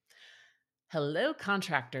Hello,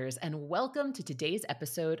 contractors, and welcome to today's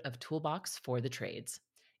episode of Toolbox for the Trades.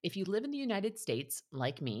 If you live in the United States,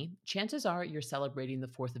 like me, chances are you're celebrating the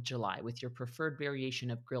 4th of July with your preferred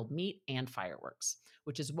variation of grilled meat and fireworks,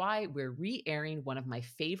 which is why we're re-airing one of my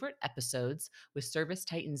favorite episodes with Service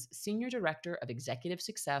Titan's Senior Director of Executive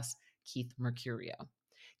Success, Keith Mercurio.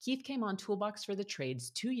 Keith came on Toolbox for the Trades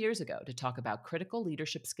 2 years ago to talk about critical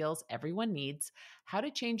leadership skills everyone needs, how to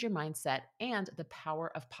change your mindset, and the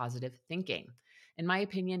power of positive thinking. In my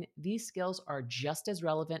opinion, these skills are just as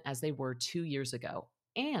relevant as they were 2 years ago.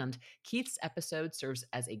 And Keith's episode serves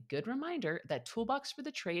as a good reminder that Toolbox for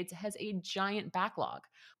the Trades has a giant backlog.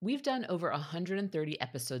 We've done over 130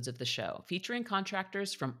 episodes of the show, featuring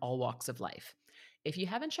contractors from all walks of life. If you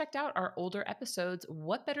haven't checked out our older episodes,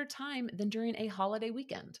 what better time than during a holiday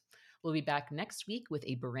weekend? We'll be back next week with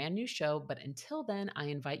a brand new show, but until then, I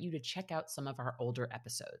invite you to check out some of our older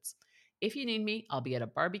episodes. If you need me, I'll be at a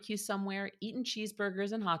barbecue somewhere, eating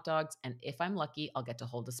cheeseburgers and hot dogs, and if I'm lucky, I'll get to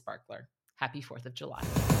hold a sparkler. Happy 4th of July.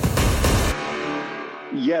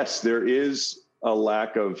 Yes, there is a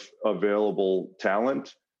lack of available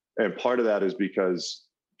talent, and part of that is because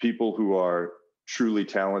people who are truly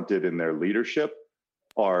talented in their leadership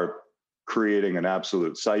are creating an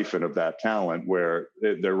absolute siphon of that talent where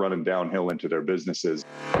they're running downhill into their businesses.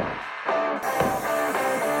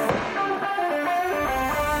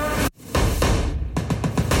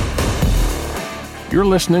 You're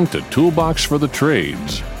listening to Toolbox for the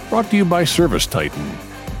Trades, brought to you by Service Titan,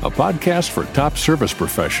 a podcast for top service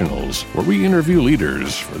professionals where we interview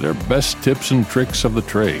leaders for their best tips and tricks of the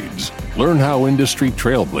trades. Learn how industry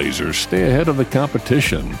trailblazers stay ahead of the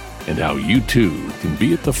competition and how you too can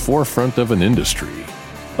be at the forefront of an industry.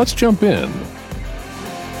 Let's jump in.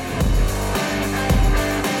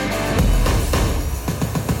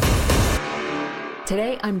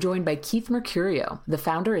 Today, I'm joined by Keith Mercurio, the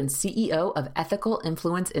founder and CEO of Ethical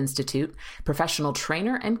Influence Institute, professional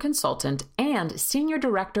trainer and consultant, and Senior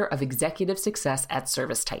Director of Executive Success at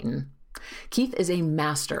Service Titan. Keith is a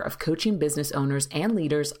master of coaching business owners and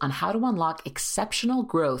leaders on how to unlock exceptional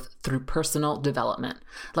growth through personal development,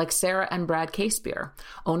 like Sarah and Brad Casebeer,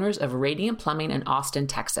 owners of Radiant Plumbing in Austin,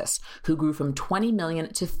 Texas, who grew from 20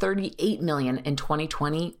 million to 38 million in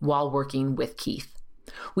 2020 while working with Keith.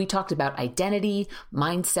 We talked about identity,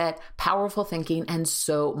 mindset, powerful thinking, and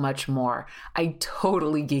so much more. I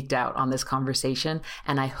totally geeked out on this conversation,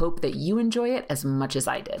 and I hope that you enjoy it as much as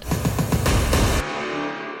I did.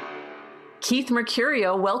 Keith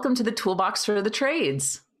Mercurio, welcome to the Toolbox for the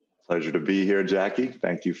Trades. Pleasure to be here, Jackie.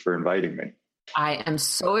 Thank you for inviting me. I am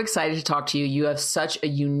so excited to talk to you. You have such a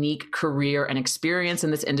unique career and experience in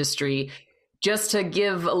this industry. Just to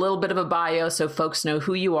give a little bit of a bio so folks know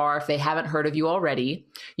who you are if they haven't heard of you already,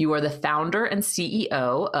 you are the founder and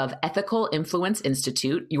CEO of Ethical Influence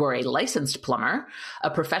Institute. You are a licensed plumber,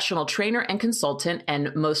 a professional trainer and consultant,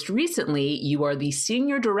 and most recently, you are the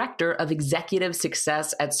Senior Director of Executive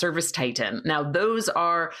Success at Service Titan. Now, those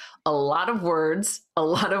are a lot of words, a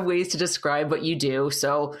lot of ways to describe what you do.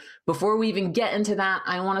 So before we even get into that,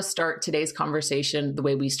 I want to start today's conversation the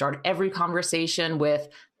way we start every conversation with,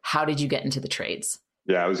 how did you get into the trades?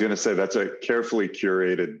 Yeah, I was going to say that's a carefully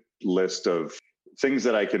curated list of things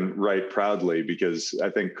that I can write proudly, because I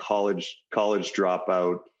think college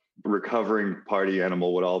dropout, recovering party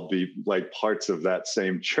animal would all be like parts of that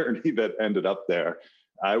same journey that ended up there.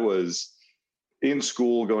 I was in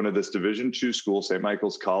school going to this Division II school, St.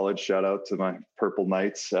 Michael's College, shout out to my Purple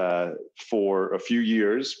Knights, for a few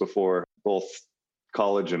years before both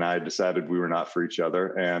college and I decided we were not for each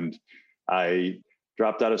other. And I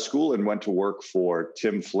dropped out of school and went to work for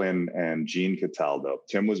Tim Flynn and Gene Cataldo.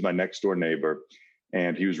 Tim was my next door neighbor,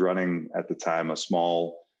 and he was running at the time a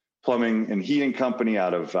small plumbing and heating company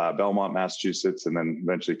out of Belmont, Massachusetts, and then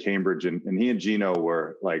eventually Cambridge. And he and Gino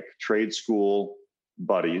were like trade school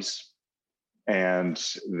buddies, and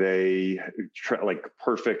they like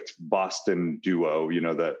perfect Boston duo. You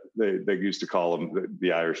know, that they used to call them,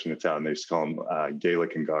 the Irish in the town, they used to call them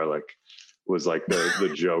Gaelic and Garlic. Was like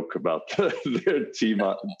the joke about their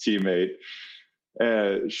teammate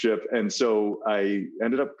ship. And so I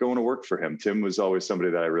ended up going to work for him. Tim was always somebody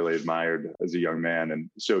that I really admired as a young man. And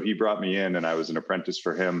so he brought me in, and I was an apprentice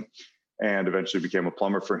for him and eventually became a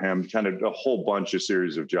plumber for him, kind of a whole bunch of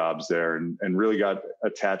series of jobs there, and really got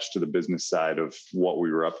attached to the business side of what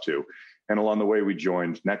we were up to. And along the way, we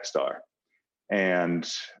joined Nexstar. And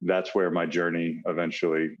that's where my journey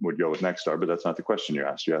eventually would go with Nexstar. But that's not the question you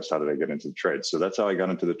asked. You asked, how did I get into the trades? So that's how I got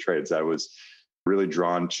into the trades. I was really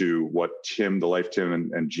drawn to what Tim, the life Tim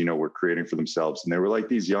and Gino were creating for themselves. And they were like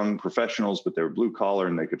these young professionals, but they were blue collar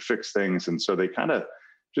and they could fix things. And so they kind of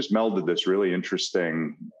just melded this really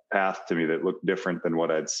interesting path to me that looked different than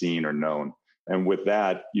what I'd seen or known. And with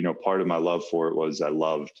that, part of my love for it was I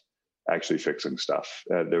loved actually fixing stuff.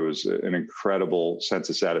 There was an incredible sense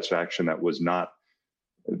of satisfaction that was not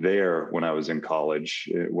there when I was in college,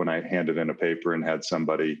 when I handed in a paper and had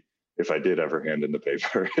somebody, if I did ever hand in the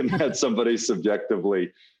paper, and had somebody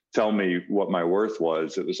subjectively tell me what my worth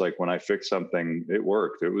was. It was like when I fixed something, it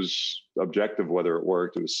worked. It was objective whether it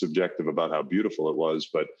worked. It was subjective about how beautiful it was,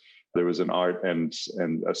 but there was an art and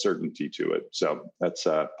a certainty to it. So that's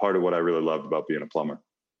part of what I really loved about being a plumber.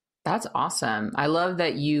 That's awesome. I love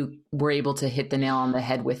that you were able to hit the nail on the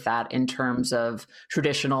head with that in terms of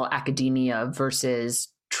traditional academia versus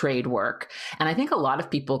trade work. And I think a lot of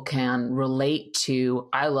people can relate to,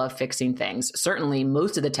 I love fixing things. Certainly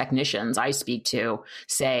most of the technicians I speak to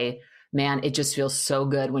say, man, it just feels so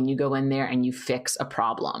good when you go in there and you fix a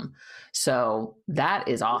problem. So that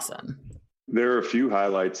is awesome. There are a few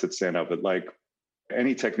highlights that stand out, but like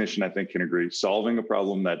any technician, I think can agree, solving a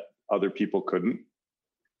problem that other people couldn't,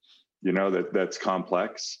 that's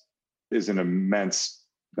complex, is an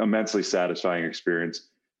immensely satisfying experience.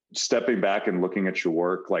 Stepping back and looking at your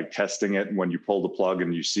work, like testing it, and when you pull the plug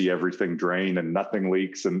and you see everything drain and nothing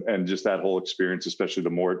leaks, and just that whole experience, especially the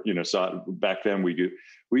more, back then we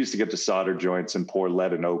used to get to solder joints and pour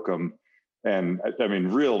lead and oakum. And I mean,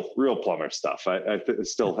 real plumber stuff. I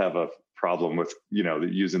still have a problem with,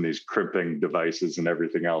 using these crimping devices and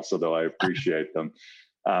everything else, although I appreciate them.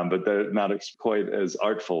 But they're not quite as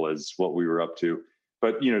artful as what we were up to.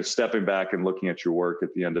 But, stepping back and looking at your work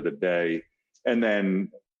at the end of the day. And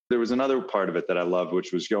then there was another part of it that I loved,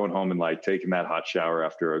 which was going home and like taking that hot shower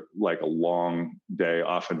after a long day,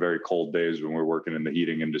 often very cold days when we're working in the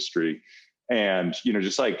heating industry. And,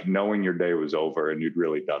 just like knowing your day was over and you'd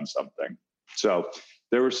really done something. So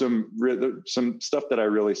there were some stuff that I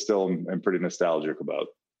really still am pretty nostalgic about.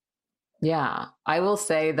 Yeah, I will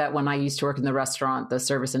say that when I used to work in the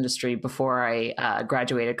service industry before I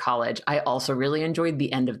graduated college, I also really enjoyed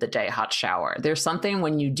the end of the day hot shower. There's something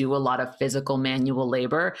when you do a lot of physical manual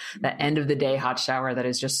labor, that end of the day hot shower that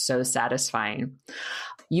is just so satisfying.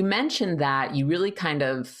 You mentioned that you really kind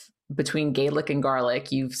of, between Gaelic and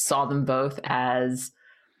Garlic, you saw them both as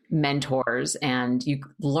mentors and you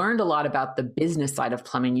learned a lot about the business side of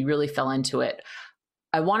plumbing. You really fell into it.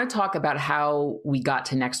 I want to talk about how we got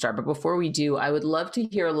to Nexstar, but before we do, I would love to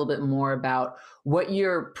hear a little bit more about what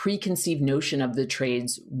your preconceived notion of the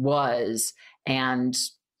trades was and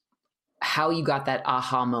how you got that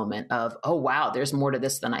aha moment of, oh, wow, there's more to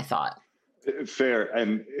this than I thought. Fair.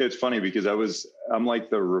 And it's funny because I'm like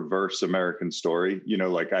the reverse American story.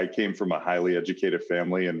 Like I came from a highly educated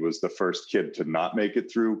family and was the first kid to not make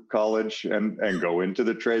it through college and go into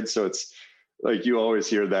the trade. So it's like, you always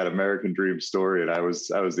hear that American dream story. And I was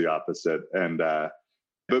the opposite. And,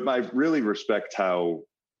 but I really respect how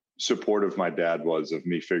supportive my dad was of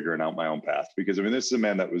me figuring out my own path, because this is a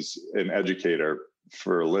man that was an educator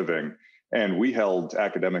for a living and we held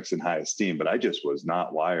academics in high esteem, but I just was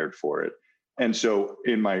not wired for it. And so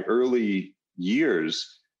in my early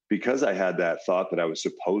years, because I had that thought that I was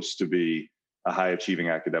supposed to be a high achieving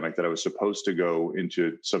academic, that I was supposed to go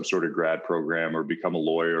into some sort of grad program or become a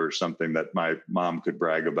lawyer or something that my mom could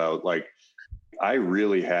brag about. Like I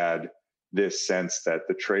really had this sense that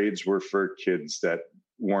the trades were for kids that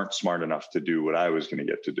weren't smart enough to do what I was going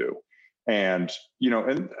to get to do. And,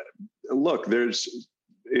 and look, there's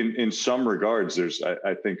in some regards, there's,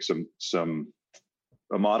 I think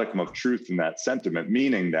a modicum of truth in that sentiment,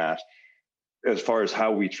 meaning that as far as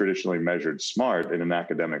how we traditionally measured smart in an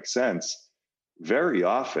academic sense, very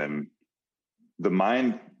often the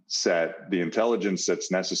mindset, the intelligence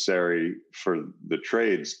that's necessary for the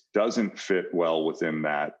trades doesn't fit well within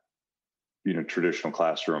that, traditional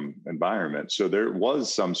classroom environment. So there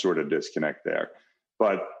was some sort of disconnect there,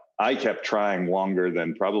 but I kept trying longer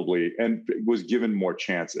than probably, and was given more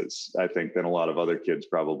chances, I think, than a lot of other kids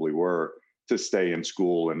probably were, to stay in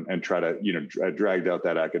school and try to, I dragged out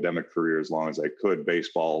that academic career as long as I could.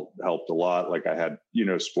 Baseball helped a lot. Like I had,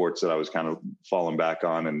 sports that I was kind of falling back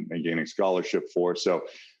on and gaining scholarship for. So a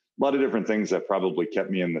lot of different things that probably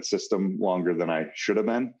kept me in the system longer than I should have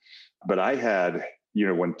been. But I had,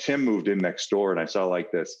 when Tim moved in next door and I saw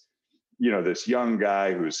like this, this young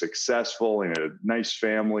guy who was successful and had a nice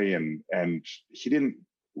family and he didn't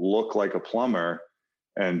look like a plumber.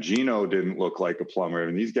 And Gino didn't look like a plumber.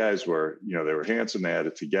 And these guys were, they were handsome. They had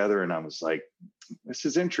it together. And I was like, this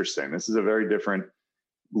is interesting. This is a very different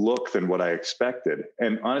look than what I expected.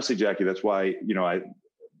 And honestly, Jackie, that's why,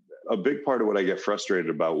 a big part of what I get frustrated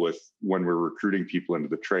about with when we're recruiting people into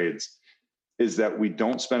the trades is that we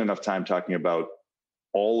don't spend enough time talking about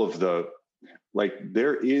all of the Like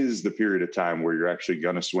there is the period of time where you're actually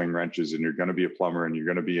going to swing wrenches and you're going to be a plumber and you're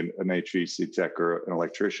going to be an HVAC tech or an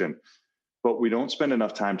electrician. But we don't spend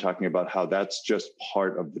enough time talking about how that's just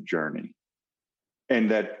part of the journey. And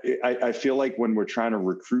that I feel like when we're trying to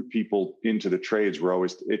recruit people into the trades,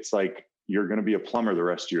 it's like, you're going to be a plumber the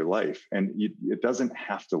rest of your life. And it doesn't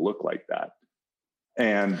have to look like that.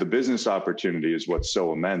 And the business opportunity is what's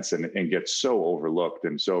so immense and gets so overlooked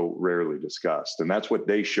and so rarely discussed. And that's what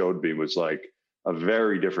they showed me, was like a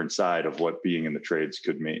very different side of what being in the trades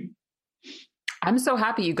could mean. I'm so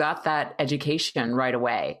happy you got that education right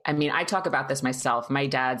away. I mean, I talk about this myself. My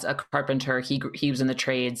dad's a carpenter. He was in the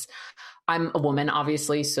trades. I'm a woman,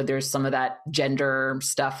 obviously, so there's some of that gender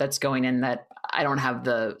stuff that's going in that I don't have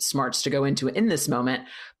the smarts to go into in this moment.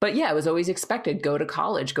 But yeah, it was always expected, go to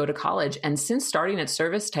college. And since starting at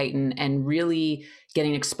Service Titan and really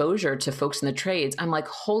getting exposure to folks in the trades, I'm like,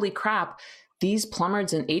 holy crap, these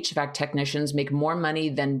plumbers and HVAC technicians make more money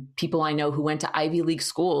than people I know who went to Ivy League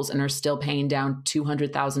schools and are still paying down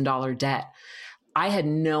 $200,000 debt. I had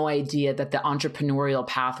no idea that the entrepreneurial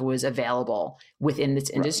path was available within this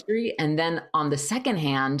industry. Right. And then on the second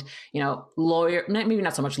hand, maybe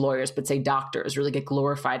not so much lawyers, but say doctors really get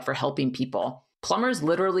glorified for helping people. Plumbers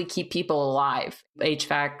literally keep people alive.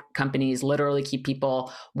 HVAC companies literally keep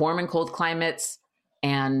people warm in cold climates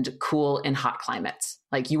and cool in hot climates.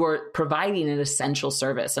 Like, you are providing an essential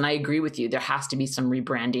service. And I agree with you. There has to be some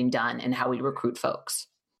rebranding done in how we recruit folks.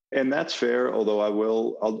 And that's fair. Although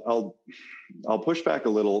I'll push back a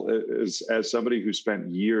little as somebody who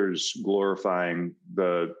spent years glorifying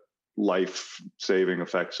the life-saving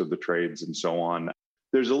effects of the trades and so on.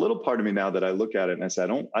 There's a little part of me now that I look at it and I say,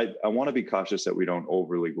 I want to be cautious that we don't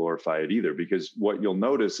overly glorify it either, because what you'll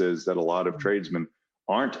notice is that a lot of tradesmen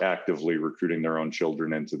aren't actively recruiting their own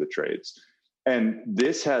children into the trades. And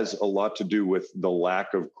this has a lot to do with the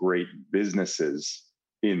lack of great businesses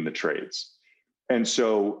in the trades. And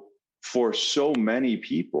so for so many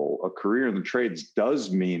people, a career in the trades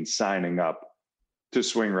does mean signing up to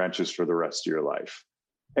swing wrenches for the rest of your life.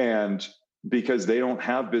 And because they don't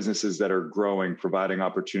have businesses that are growing, providing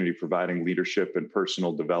opportunity, providing leadership and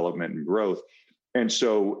personal development and growth. And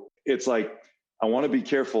so it's like, I want to be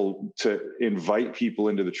careful to invite people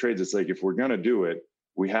into the trades. It's like, if we're going to do it,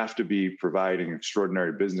 we have to be providing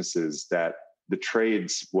extraordinary businesses that the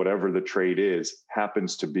trades, whatever the trade is,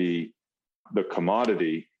 happens to be the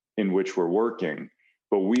commodity in which we're working.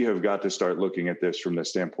 But we have got to start looking at this from the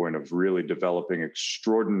standpoint of really developing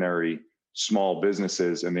extraordinary small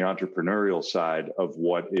businesses and the entrepreneurial side of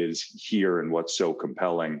what is here and what's so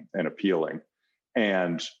compelling and appealing.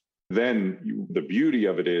 And then the beauty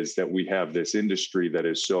of it is that we have this industry that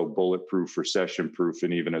is so bulletproof, recession-proof,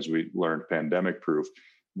 and even, as we learned, pandemic-proof,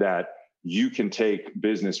 that you can take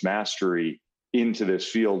business mastery into this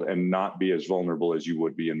field and not be as vulnerable as you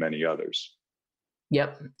would be in many others.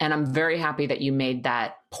 Yep. And I'm very happy that you made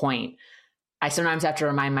that point. I sometimes have to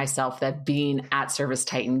remind myself that being at Service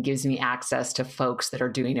Titan gives me access to folks that are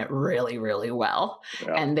doing it really, really well.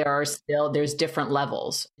 Yeah. And there's different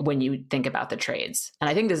levels when you think about the trades. And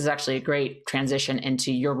I think this is actually a great transition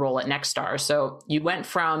into your role at Nexstar. So you went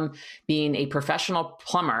from being a professional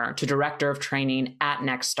plumber to director of training at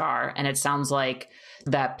Nexstar. And it sounds like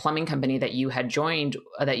that plumbing company that you had joined,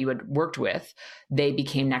 that you had worked with, they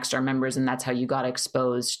became Nexstar members. And that's how you got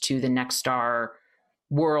exposed to the Nexstar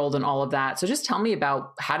world and all of that. So just tell me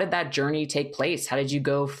about, how did that journey take place? How did you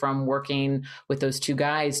go from working with those two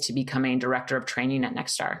guys to becoming director of training at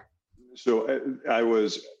Nexstar? So I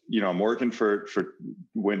was, I'm working for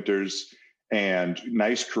Winters, and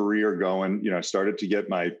nice career going, started to get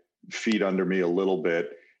my feet under me a little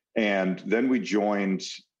bit. And then we joined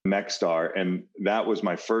Nexstar, and that was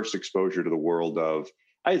my first exposure to the world of,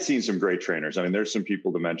 I had seen some great trainers. I mean, there's some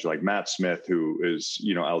people to mention, like Matt Smith, who is,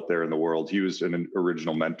 out there in the world. He was an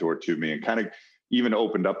original mentor to me, and kind of even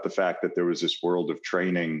opened up the fact that there was this world of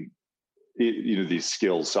training, these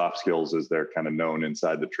skills, soft skills, as they're kind of known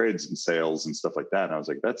inside the trades and sales and stuff like that. And I was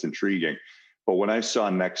like, that's intriguing. But when I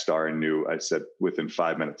saw Nexstar, I said within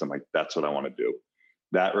 5 minutes, I'm like, that's what I want to do.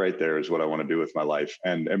 That right there is what I want to do with my life.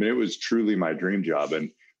 And I mean, it was truly my dream job.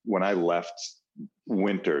 And when I left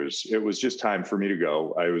Winters, it was just time for me to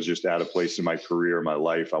go. I was just at a place in my career, my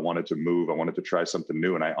life. I wanted to move. I wanted to try something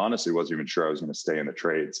new. And I honestly wasn't even sure I was going to stay in the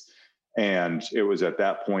trades. And it was at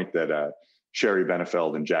that point that Sherry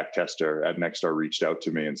Benefeld and Jack Tester at Nexstar reached out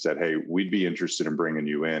to me and said, hey, we'd be interested in bringing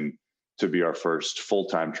you in to be our first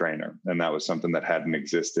full-time trainer. And that was something that hadn't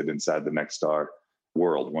existed inside the Nexstar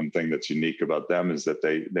world. One thing that's unique about them is that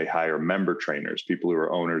they hire member trainers, people who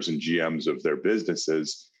are owners and GMs of their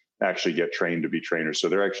businesses actually get trained to be trainers. So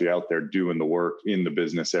they're actually out there doing the work in the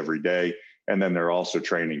business every day. And then they're also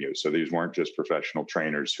training you. So these weren't just professional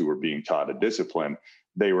trainers who were being taught a discipline.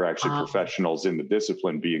 They were actually professionals in the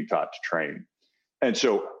discipline being taught to train. And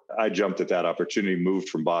so I jumped at that opportunity, moved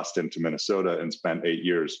from Boston to Minnesota, and spent 8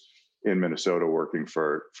 years in Minnesota working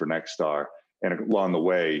for Nexstar. And along the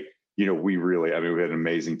way, we had an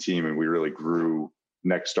amazing team, and we really grew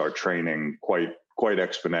Nexstar training quite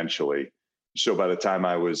exponentially. So by the time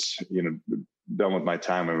I was, done with my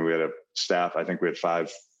time, and we had a staff, I think we had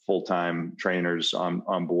 5 full-time trainers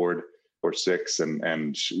on board, or 6,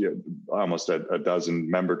 and almost a dozen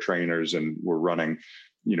member trainers, and we're running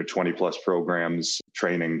 20 plus programs,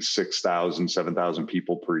 training 6,000, 7,000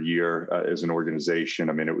 people per year as an organization.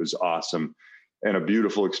 I mean, it was awesome and a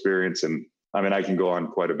beautiful experience. And I mean, I can go on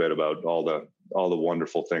quite a bit about all the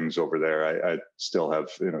wonderful things over there. I still have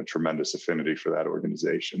tremendous affinity for that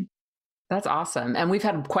organization. That's awesome. And we've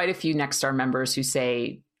had quite a few Nexstar members who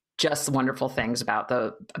say just wonderful things about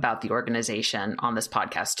the organization on this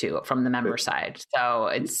podcast too, from the member side. So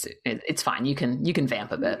it's fine. You can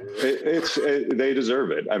vamp a bit. They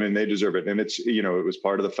deserve it. I mean, they deserve it. And it was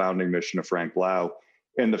part of the founding mission of Frank Blau,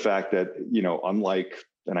 and the fact that, unlike,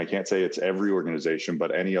 and I can't say it's every organization,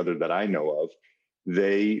 but any other that I know of,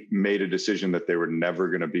 they made a decision that they were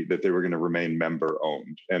going to remain member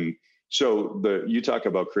owned. And so you talk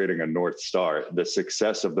about creating a North Star, the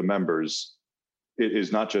success of the members, it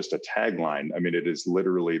is not just a tagline. I mean, it is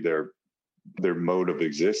literally their mode of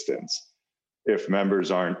existence. If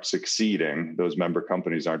members aren't succeeding, those member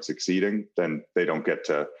companies aren't succeeding, then they don't get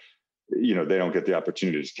to, they don't get the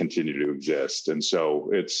opportunity to continue to exist. And so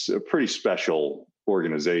it's a pretty special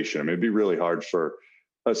organization. I mean, it'd be really hard for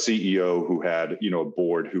a CEO who had, a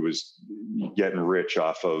board who was getting rich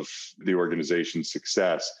off of the organization's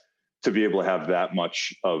success to be able to have that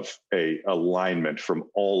much of a alignment from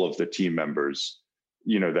all of the team members,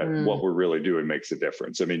 that what we're really doing makes a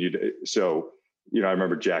difference. I mean, I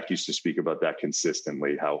remember Jack used to speak about that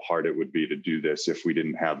consistently, how hard it would be to do this if we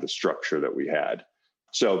didn't have the structure that we had.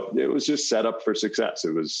 So it was just set up for success.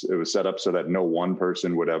 It was set up so that no one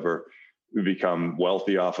person would ever become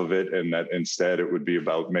wealthy off of it, and that instead it would be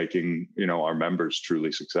about making, our members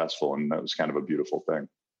truly successful. And that was kind of a beautiful thing.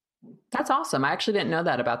 That's awesome. I actually didn't know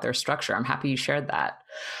that about their structure. I'm happy you shared that.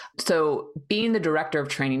 So being the director of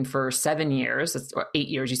training for 7 years, that's 8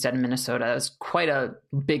 years you said in Minnesota, is quite a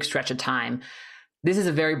big stretch of time. This is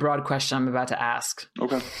a very broad question I'm about to ask.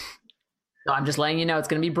 Okay. So I'm just letting you know it's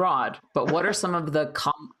going to be broad, but what are some of the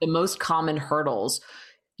most common hurdles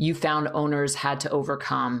you found owners had to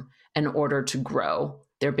overcome in order to grow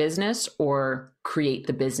their business or create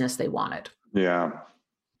the business they wanted? Yeah.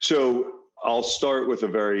 So I'll start with a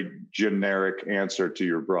very generic answer to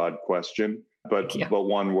your broad question, but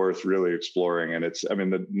one worth really exploring. And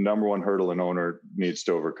the number one hurdle an owner needs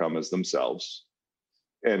to overcome is themselves.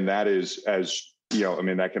 And that is,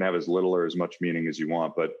 that can have as little or as much meaning as you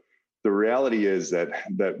want. But the reality is that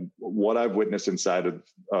what I've witnessed inside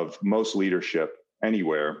of most leadership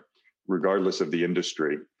anywhere, regardless of the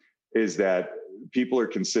industry, is that people are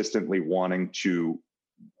consistently wanting to,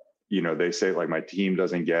 they say, like, my team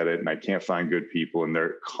doesn't get it and I can't find good people. And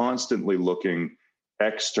they're constantly looking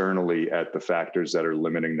externally at the factors that are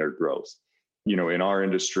limiting their growth. In our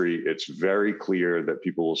industry, it's very clear that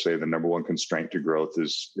people will say the number one constraint to growth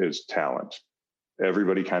is talent.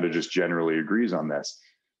 Everybody kind of just generally agrees on this.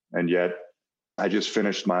 And yet I just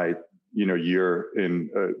finished my, year in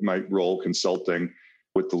my role consulting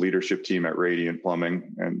with the leadership team at Radiant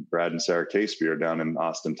Plumbing and Brad and Sarah Casebeer down in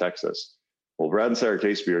Austin, Texas. Well, Brad and Sarah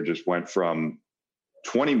Casebeer just went from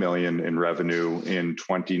 20 million in revenue in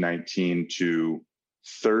 2019 to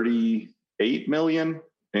 38 million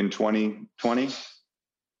in 2020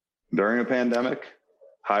 during a pandemic,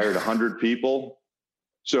 hired 100 people.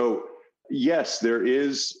 So yes, there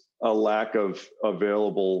is a lack of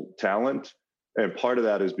available talent. And part of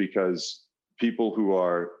that is because people who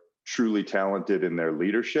are truly talented in their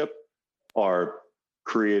leadership are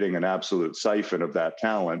creating an absolute siphon of that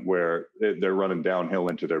talent where they're running downhill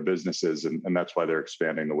into their businesses. And that's why they're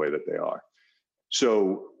expanding the way that they are.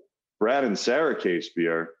 So Brad and Sarah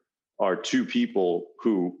Casebeer are two people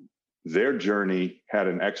who their journey had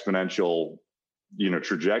an exponential,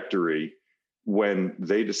 trajectory when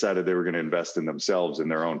they decided they were going to invest in themselves in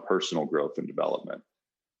their own personal growth and development.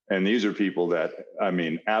 And these are people that,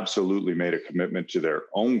 absolutely made a commitment to their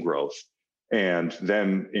own growth and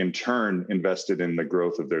then in turn invested in the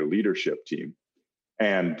growth of their leadership team.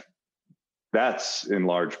 And that's in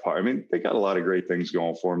large part, they got a lot of great things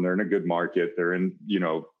going for them. They're in a good market. They're in,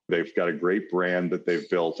 they've got a great brand that they've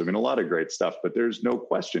built. A lot of great stuff, but there's no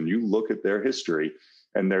question. You look at their history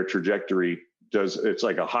and their trajectory it's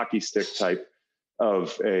like a hockey stick type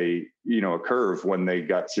of a curve when they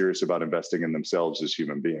got serious about investing in themselves as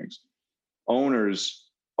human beings. Owners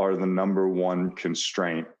are the number one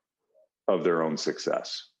constraint of their own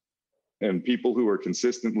success. And people who are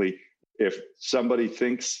consistently, if somebody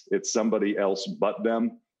thinks it's somebody else but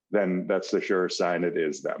them, then that's the sure sign it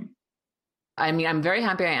is them. I mean, I'm very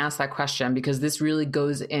happy I asked that question, because this really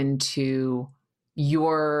goes into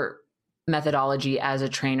your methodology as a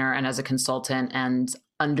trainer and as a consultant and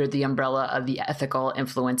under the umbrella of the Ethical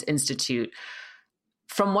Influence Institute.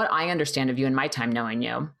 From what I understand of you in my time knowing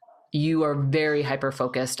you, you are very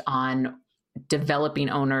hyper-focused on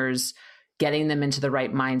developing owners, getting them into the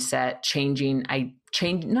right mindset,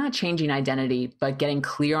 not changing identity, but getting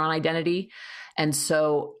clear on identity. And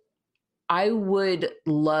so I would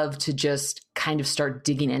love to just kind of start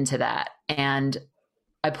digging into that. And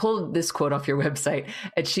I pulled this quote off your website: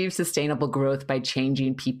 achieve sustainable growth by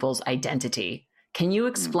changing people's identity. Can you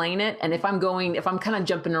explain it? And if I'm kind of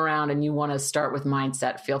jumping around and you want to start with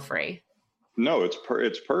mindset, feel free. No, it's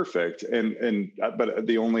perfect. But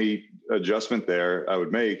the only adjustment there I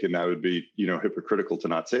would make, and I would be, hypocritical to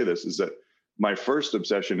not say this, is that my first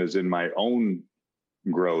obsession is in my own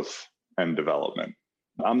growth and development.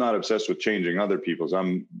 I'm not obsessed with changing other people's.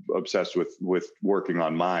 I'm obsessed with working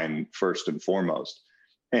on mine first and foremost.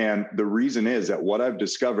 And the reason is that what I've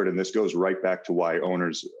discovered, and this goes right back to why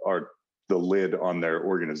owners are the lid on their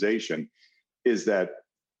organization, is that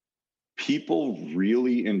people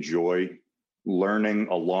really enjoy learning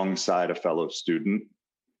alongside a fellow student.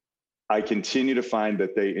 I continue to find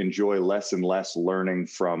that they enjoy less and less learning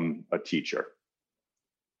from a teacher.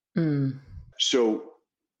 So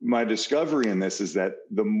my discovery in this is that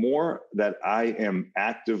the more that I am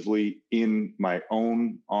actively in my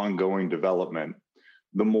own ongoing development,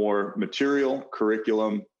 the more material,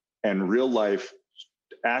 curriculum, and real life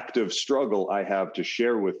active struggle I have to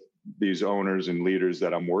share with these owners and leaders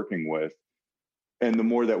that I'm working with. And the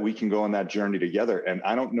more that we can go on that journey together. And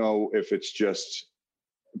I don't know if it's just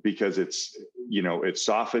because it's, it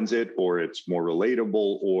softens it, or it's more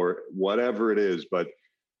relatable, or whatever it is. But,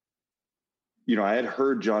 I had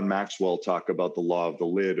heard John Maxwell talk about the law of the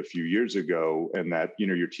lid a few years ago, and that,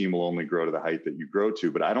 your team will only grow to the height that you grow to.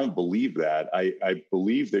 But I don't believe that. I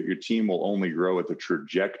believe that your team will only grow at the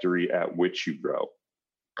trajectory at which you grow.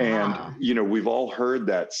 And, we've all heard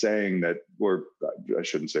that saying that, or I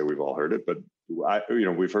shouldn't say we've all heard it, but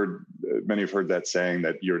many have heard that saying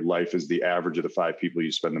that your life is the average of the 5 people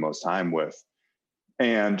you spend the most time with.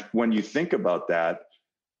 And when you think about that,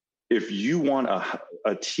 if you want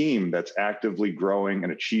a team that's actively growing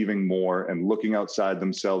and achieving more and looking outside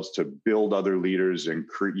themselves to build other leaders and,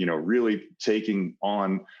 really taking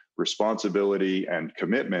on responsibility and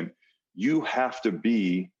commitment, you have to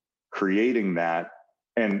be creating that.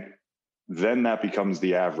 And then that becomes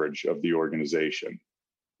the average of the organization.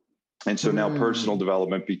 And so now personal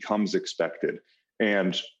development becomes expected,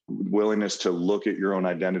 and willingness to look at your own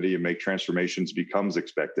identity and make transformations becomes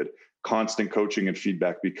expected. Constant coaching and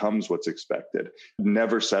feedback becomes what's expected.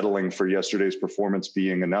 Never settling for yesterday's performance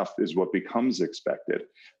being enough is what becomes expected.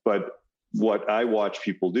 But what I watch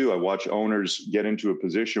people do, I watch owners get into a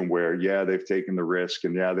position where, they've taken the risk,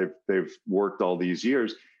 and they've worked all these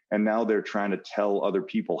years, and now they're trying to tell other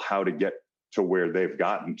people how to get to where they've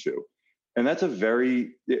gotten to. And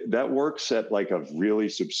that works at like a really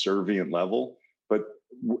subservient level. But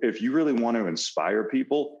if you really want to inspire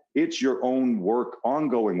people, it's your own work,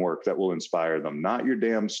 ongoing work, that will inspire them, not your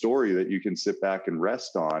damn story that you can sit back and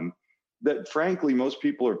rest on, that frankly, most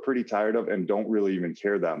people are pretty tired of and don't really even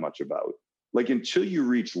care that much about. Like, until you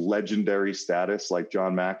reach legendary status like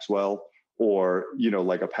John Maxwell, or,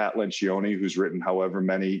 like a Pat Lencioni, who's written however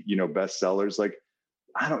many, bestsellers, like,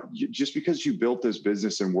 just because you built this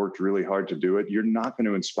business and worked really hard to do it, you're not going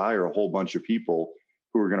to inspire a whole bunch of people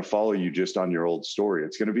who are going to follow you just on your old story.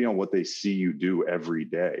 It's going to be on what they see you do every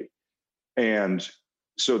day. And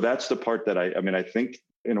so that's the part that I think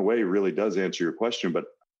in a way really does answer your question, but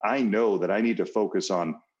I know that I need to focus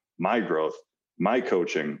on my growth, my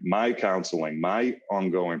coaching, my counseling, my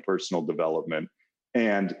ongoing personal development.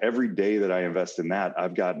 And every day that I invest in that,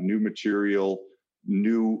 I've got new material,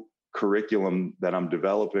 new curriculum that I'm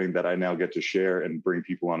developing that I now get to share and bring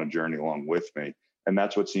people on a journey along with me. And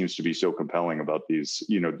that's what seems to be so compelling about these,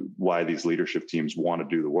 why these leadership teams want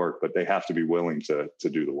to do the work, but they have to be willing to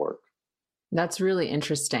do the work. That's really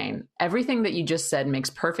interesting. Everything that you just said makes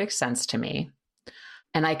perfect sense to me.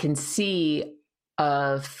 And I can see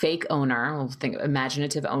a fake owner,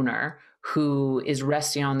 imaginative owner, who is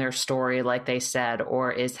resting on their story, like they said,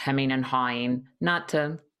 or is hemming and hawing, not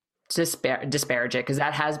to disparage it, because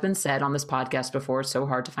that has been said on this podcast before. It's so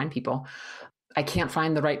hard to find people. I can't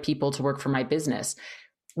find the right people to work for my business.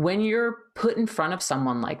 When you're put in front of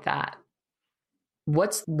someone like that,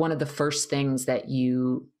 what's one of the first things that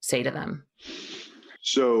you say to them?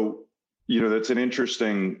 So, that's an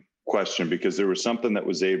interesting question, because there was something that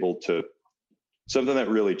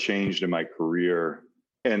really changed in my career.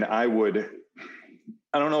 And I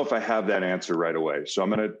don't know if I have that answer right away. So I'm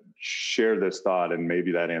going to share this thought, and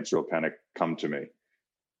maybe that answer will kind of come to me.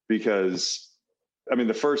 Because,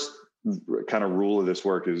 the first kind of rule of this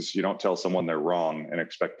work is you don't tell someone they're wrong and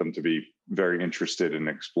expect them to be very interested in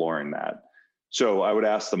exploring that. So I would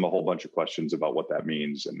ask them a whole bunch of questions about what that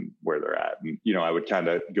means and where they're at. And, I would kind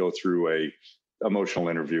of go through a emotional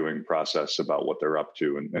interviewing process about what they're up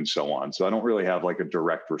to and so on. So I don't really have like a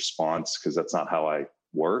direct response, because that's not how I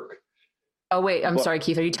work. Oh, wait, I'm sorry,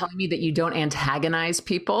 Keith. Are you telling me that you don't antagonize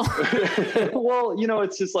people? Well,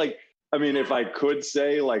 it's just like, if I could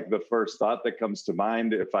say, like, the first thought that comes to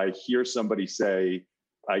mind, if I hear somebody say,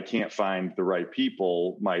 I can't find the right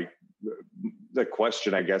people, the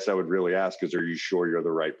question I guess I would really ask is, are you sure you're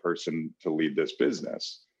the right person to lead this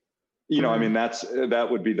business? That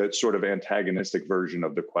would be the sort of antagonistic version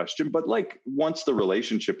of the question. But like, once the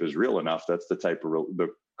relationship is real enough, that's the type of the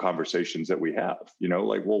conversations that we have,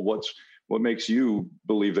 like, well, what makes you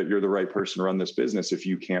believe that you're the right person to run this business if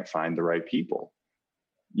you can't find the right people?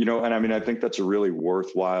 And I think that's a really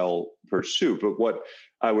worthwhile pursuit. But what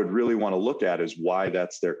I would really want to look at is why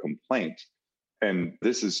that's their complaint. And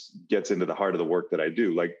this gets into the heart of the work that I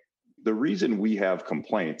do. Like, the reason we have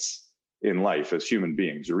complaints in life as human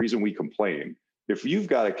beings, the reason we complain, if you've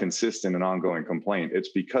got a consistent and ongoing complaint, it's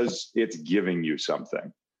because it's giving you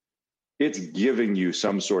something. It's giving you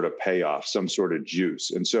some sort of payoff, some sort of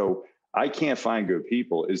juice. And so I can't find good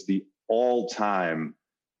people is the all-time,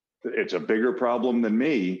 it's a bigger problem than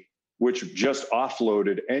me, which just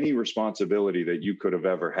offloaded any responsibility that you could have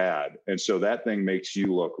ever had. And so that thing makes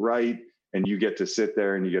you look right. And you get to sit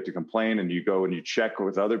there and you get to complain, and you go and you check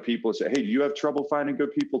with other people and say, hey, do you have trouble finding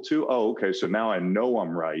good people too? Oh, okay. So now I know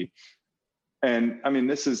I'm right. And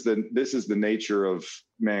this is the nature of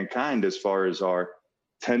mankind, as far as our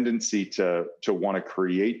tendency to want to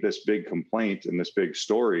create this big complaint and this big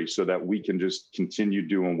story so that we can just continue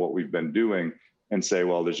doing what we've been doing and say,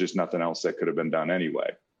 well, there's just nothing else that could have been done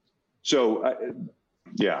anyway. So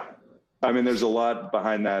there's a lot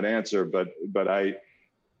behind that answer, but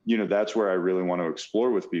that's where I really want to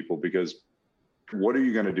explore with people, because what are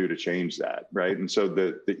you going to do to change that? Right. And so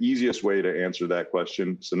the easiest way to answer that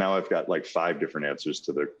question. So now I've got like 5 different answers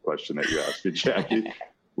to the question that you asked me, Jackie,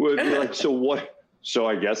 would be like, so what? So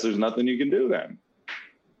I guess there's nothing you can do then,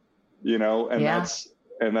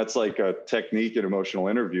 and that's like a technique in emotional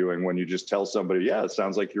interviewing, when you just tell somebody, yeah, it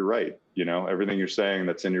sounds like you're right. Everything you're saying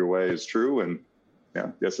that's in your way is true. And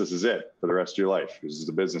guess this is it for the rest of your life. This is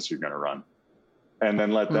the business you're going to run. And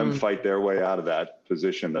then let them fight their way out of that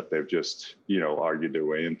position that they've just, argued their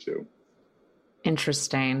way into.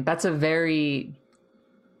 Interesting. That's a very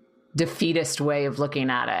defeatist way of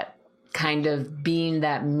looking at it. Kind of being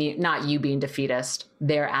that, not you being defeatist,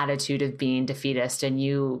 their attitude of being defeatist, and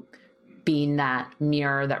you being that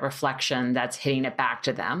mirror, that reflection that's hitting it back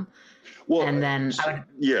to them. Well, and then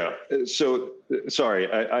So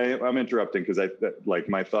sorry, I'm interrupting, because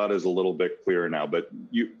my thought is a little bit clearer now. But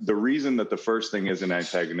the reason that the first thing isn't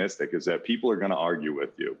antagonistic is that people are going to argue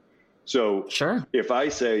with you. So sure, if I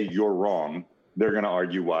say you're wrong, they're going to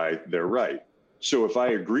argue why they're right. So if I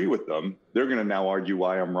agree with them, they're going to now argue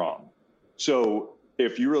why I'm wrong. So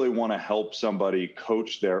if you really want to help somebody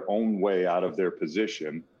coach their own way out of their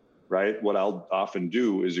position, right, what I'll often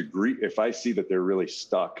do is agree. If I see that they're really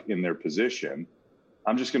stuck in their position,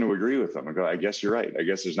 I'm just going to agree with them and go, I guess you're right. I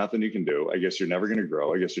guess there's nothing you can do. I guess you're never going to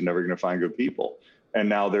grow. I guess you're never going to find good people. And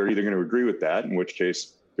now they're either going to agree with that, in which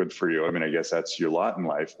case, good for you. I guess that's your lot in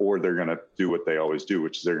life, or they're going to do what they always do,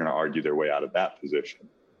 which is they're going to argue their way out of that position.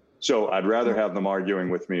 So I'd rather have them arguing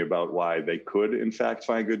with me about why they could, in fact,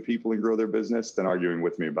 find good people and grow their business than arguing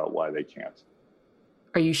with me about why they can't.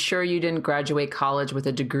 Are you sure you didn't graduate college with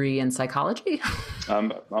a degree in psychology?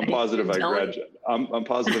 I'm positive I graduated. I'm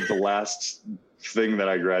positive the last thing that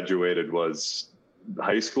I graduated was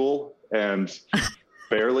high school, and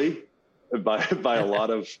barely by a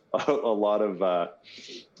lot of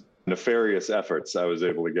nefarious efforts, I was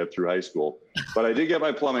able to get through high school. But I did get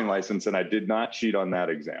my plumbing license, and I did not cheat on that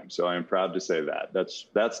exam. So I am proud to say that.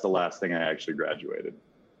 That's the last thing I actually graduated.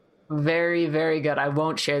 Very, very good. I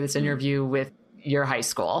won't share this interview with your high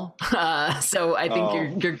school. So I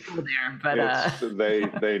think you're cool there, but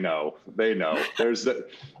they know. There's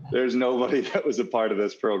nobody that was a part of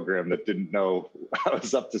this program that didn't know I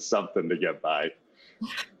was up to something to get by.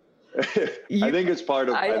 I think it's part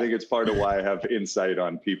of why I have insight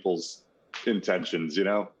on people's intentions,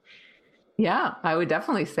 Yeah, I would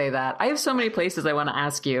definitely say that. I have so many places I want to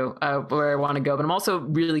ask you where I want to go, but I'm also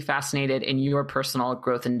really fascinated in your personal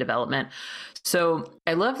growth and development. So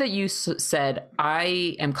I love that you said,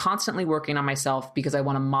 I am constantly working on myself because I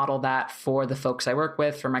want to model that for the folks I work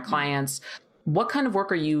with, for my clients. What kind of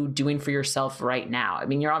work are you doing for yourself right now? I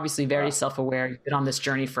mean, you're obviously very self-aware. You've been on this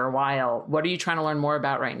journey for a while. What are you trying to learn more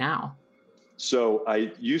about right now? So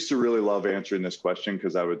I used to really love answering this question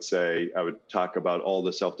because I would talk about all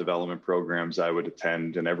the self-development programs I would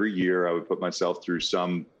attend. And every year I would put myself through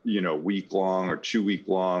some, week-long or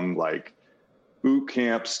 2-week-long, like boot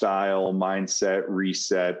camp style mindset,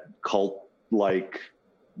 reset, cult-like,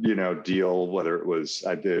 deal, whether it was,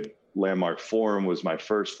 I did Landmark Forum was my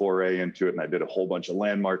first foray into it. And I did a whole bunch of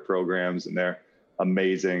Landmark programs, and they're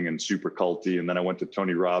amazing and super culty. And then I went to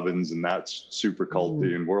Tony Robbins, and that's super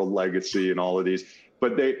culty, and World Legacy and all of these.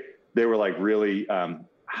 But they were like really,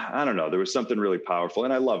 I don't know, there was something really powerful,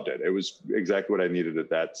 and I loved it. It was exactly what I needed at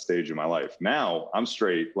that stage of my life. Now I'm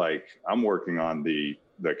straight, like I'm working on the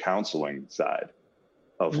counseling side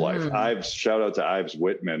of life. Shout out to Ives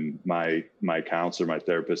Whitman, my counselor, my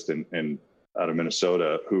therapist in out of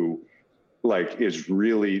Minnesota, who like is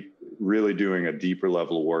really, really doing a deeper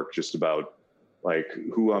level of work just about like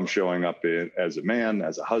who I'm showing up in as a man,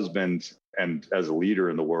 as a husband, and as a leader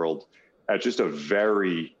in the world at just a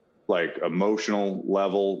very like emotional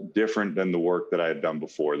level, different than the work that I had done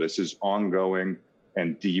before. This is ongoing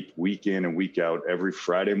and deep, week in and week out, every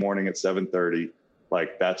Friday morning at 7:30.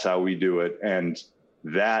 Like that's how we do it. And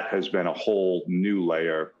that has been a whole new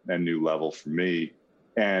layer and new level for me.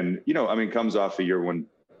 And, comes off a year when,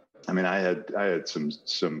 I had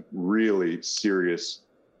some really serious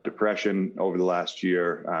depression over the last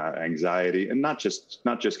year, anxiety, and not just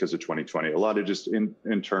because of 2020, a lot of just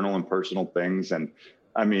internal and personal things. And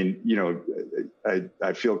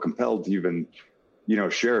I feel compelled to even,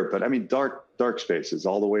 share it, but dark spaces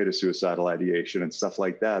all the way to suicidal ideation and stuff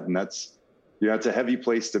like that. And that's, it's a heavy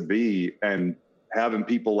place to be. And having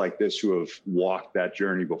people like this who have walked that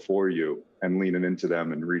journey before you and leaning into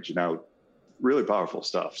them and reaching out, really powerful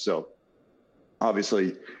stuff. So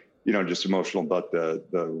obviously, just emotional about the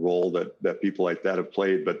role that people like that have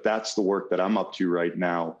played, but that's the work that I'm up to right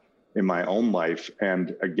now in my own life.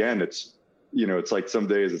 And again, it's like some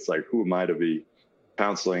days it's like, who am I to be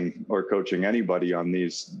counseling or coaching anybody on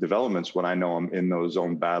these developments when I know I'm in those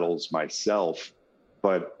own battles myself?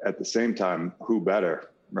 But at the same time, who better,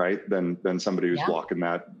 right, than somebody who's walking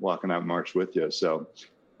that march with you. So,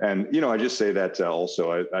 and I just say that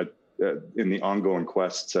also I in the ongoing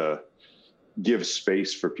quest to give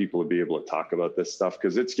space for people to be able to talk about this stuff,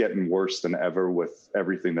 because it's getting worse than ever with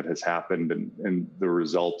everything that has happened and the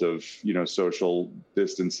result of social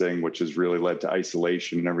distancing, which has really led to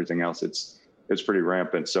isolation and everything else. It's pretty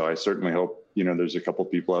rampant. So I certainly hope there's a couple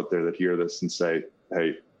people out there that hear this and say,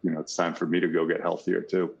 hey, it's time for me to go get healthier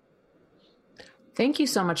too. Thank you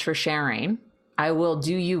so much for sharing. I will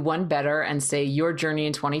do you one better and say your journey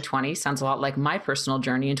in 2020 sounds a lot like my personal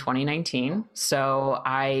journey in 2019. So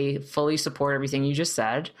I fully support everything you just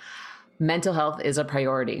said. Mental health is a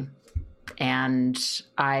priority. And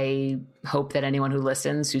I hope that anyone who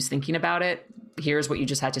listens, who's thinking about it, hears what you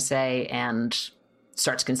just had to say and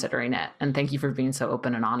starts considering it. And thank you for being so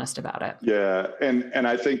open and honest about it. Yeah. And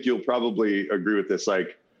I think you'll probably agree with this.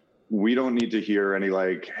 Like, we don't need to hear any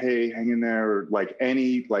like, hey, hang in there, or like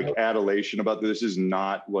any like adulation about this is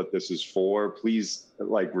not what this is for. Please,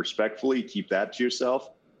 like, respectfully keep that to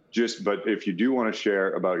yourself. But if you do want to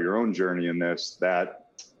share about your own journey in this, that,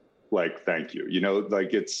 like, thank you.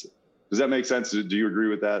 Does that make sense? Do you agree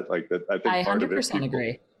with that? Like that, I think I part 100% of it,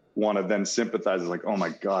 agree. Want to then sympathize, like, oh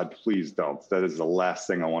my God, please don't. That is the last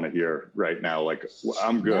thing I want to hear right now. Like,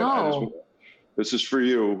 I'm good. No. This is for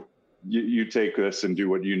you. You take this and do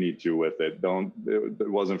what you need to with it. It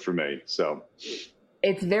wasn't for me. So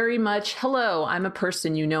it's very much, hello, I'm a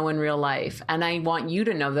person in real life. And I want you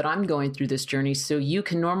to know that I'm going through this journey so you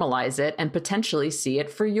can normalize it and potentially see it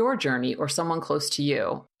for your journey or someone close to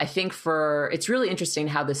you. I think it's really interesting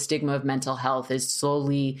how the stigma of mental health is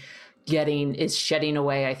slowly shedding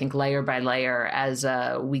away, I think, layer by layer as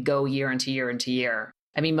we go year into year into year.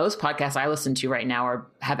 I mean, most podcasts I listen to right now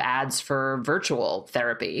have ads for virtual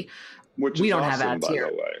therapy. Which we is don't awesome, have ads by here.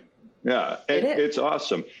 the way. Yeah, it's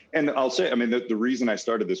awesome. And I'll say, the reason I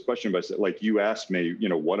started this question by saying, like, you asked me,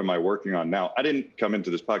 what am I working on now? I didn't come into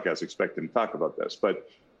this podcast expecting to talk about this, but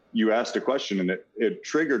you asked a question and it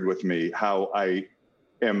triggered with me how I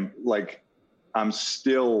am like I'm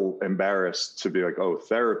still embarrassed to be like, oh,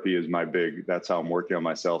 therapy is that's how I'm working on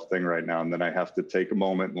myself thing right now. And then I have to take a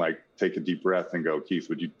moment, like take a deep breath and go, Keith,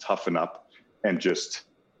 would you toughen up and just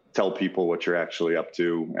tell people what you're actually up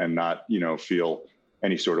to and not, feel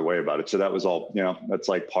any sort of way about it. So that was all, that's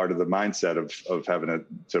like part of the mindset of having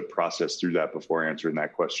to process through that before answering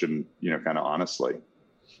that question, kind of honestly.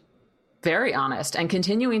 Very honest and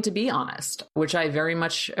continuing to be honest, which I very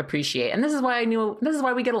much appreciate. And this is why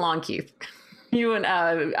we get along, Keith. You and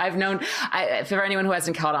I've known, for anyone who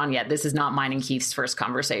hasn't caught on yet, this is not mine and Keith's first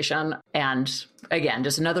conversation. And again,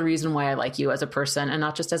 just another reason why I like you as a person and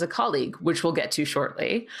not just as a colleague, which we'll get to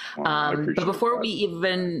shortly. But before we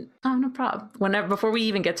even, no problem. Before we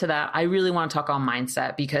even get to that, I really want to talk on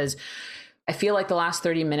mindset, because I feel like the last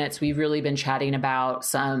 30 minutes, we've really been chatting about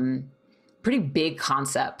some pretty big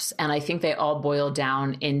concepts. And I think they all boil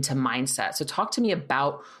down into mindset. So talk to me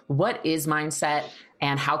about what is mindset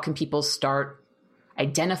and how can people start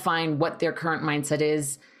identifying what their current mindset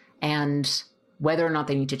is and whether or not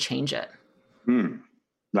they need to change it.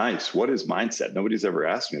 Nice. What is mindset? Nobody's ever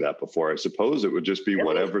asked me that before. I suppose it would just be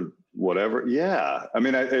really? whatever. Yeah. I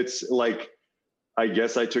mean, it's like, I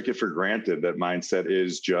guess I took it for granted that mindset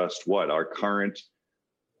is just what our current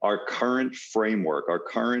framework, our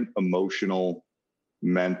current emotional,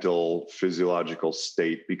 mental, physiological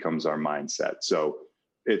state becomes our mindset. So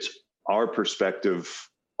it's our perspective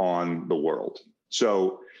on the world.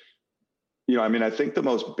 So, I think the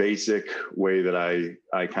most basic way that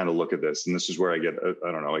I kind of look at this, and this is where I get,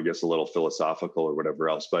 I don't know, I guess a little philosophical or whatever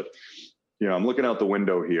else, but, I'm looking out the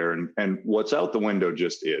window here and what's out the window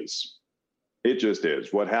just is. It just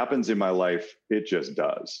is. What happens in my life, it just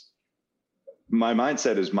does. My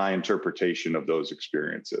mindset is my interpretation of those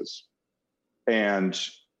experiences. And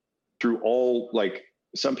through all,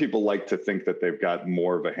 some people like to think that they've got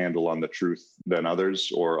more of a handle on the truth than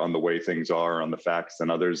others, or on the way things are, on the facts than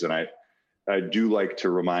others. And I do like to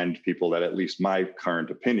remind people that at least my current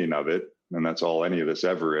opinion of it, and that's all any of this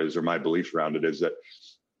ever is, or my belief around it, is that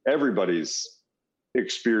everybody's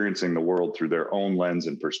experiencing the world through their own lens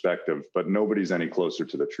and perspective, but nobody's any closer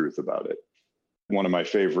to the truth about it. One of my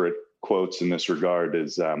favorite quotes in this regard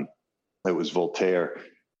is, it was Voltaire: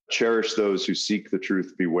 cherish those who seek the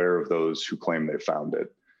truth, beware of those who claim they found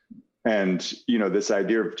it. And, this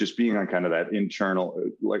idea of just being on kind of that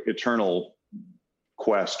eternal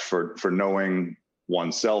quest for knowing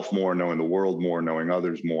oneself more, knowing the world more, knowing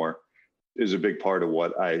others more, is a big part of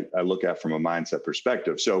what I look at from a mindset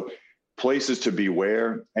perspective. So places to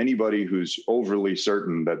beware: anybody who's overly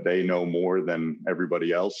certain that they know more than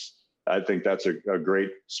everybody else. I think that's a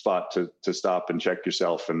great spot to stop and check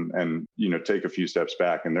yourself and take a few steps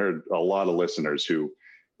back. And there are a lot of listeners who,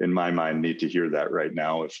 in my mind, need to hear that right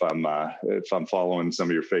now. If I'm following some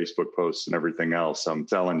of your Facebook posts and everything else, I'm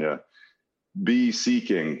telling you, be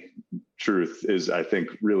seeking truth is, I think,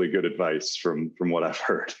 really good advice from what I've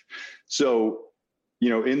heard. So,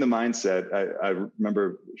 in the mindset, I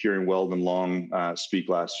remember hearing Weldon Long speak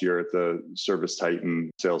last year at the Service Titan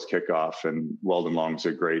sales kickoff. And Weldon Long's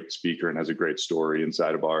a great speaker and has a great story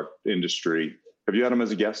inside of our industry. Have you had him as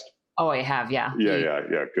a guest? Oh, I have. Yeah.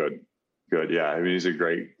 Yeah. Good. Yeah. I mean, he's a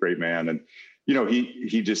great man. And,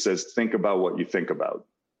 he just says, think about what you think about.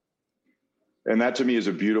 And that to me is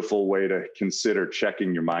a beautiful way to consider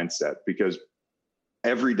checking your mindset, because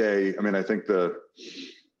every day, I mean, I think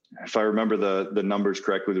if I remember the numbers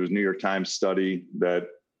correctly, there was a New York Times study that,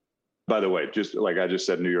 by the way, just like I just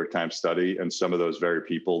said, New York Times study, and some of those very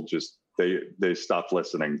people just, they stopped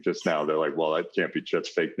listening just now. They're like, well, that can't be, that's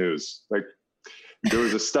fake news. Like, there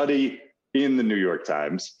was a study in the New York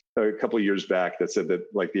Times a couple of years back that said that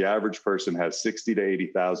the average person has 60 to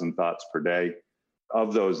 80,000 thoughts per day.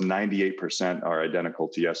 Of those, 98% are identical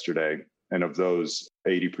to yesterday. And of those,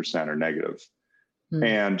 80% are negative.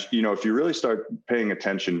 And, if you really start paying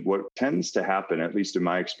attention, what tends to happen, at least in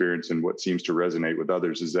my experience and what seems to resonate with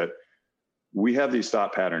others, is that we have these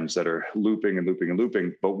thought patterns that are looping and looping and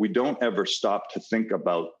looping, but we don't ever stop to think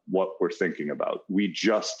about what we're thinking about. We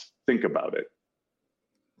just think about it.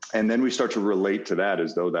 And then we start to relate to that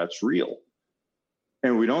as though that's real.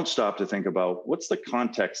 And we don't stop to think about what's the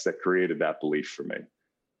context that created that belief for me?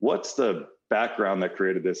 What's the background that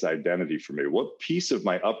created this identity for me? What piece of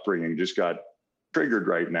my upbringing just got triggered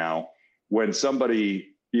right now when somebody,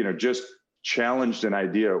 just challenged an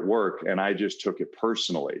idea at work and I just took it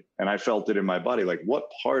personally and I felt it in my body? Like,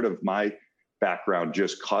 what part of my background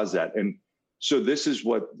just caused that? And so this is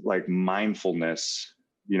what mindfulness,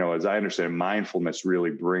 as I understand, mindfulness really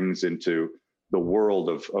brings into the world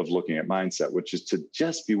of looking at mindset, which is to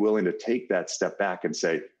just be willing to take that step back and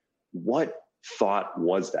say, what thought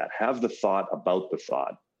was that? Have the thought about the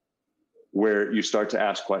thought. where you start to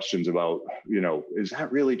ask questions about, is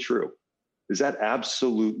that really true? Is that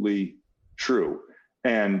absolutely true?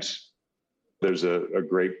 And there's a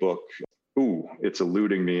great book. Ooh, it's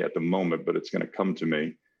eluding me at the moment, but it's going to come to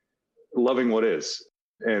me. Loving What Is.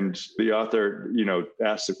 And the author,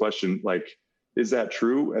 asks the question, like, is that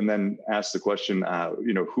true? And then asks the question,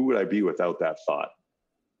 who would I be without that thought?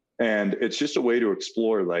 And it's just a way to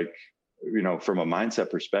explore, like, from a mindset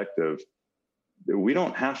perspective, we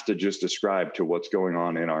don't have to just ascribe to what's going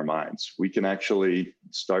on in our minds. We can actually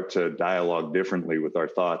start to dialogue differently with our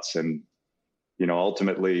thoughts. And,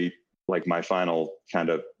 ultimately, like my final kind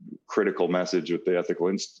of critical message with the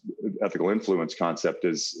ethical influence concept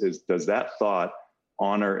is does that thought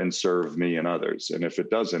honor and serve me and others? And if it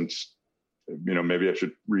doesn't, maybe I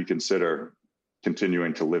should reconsider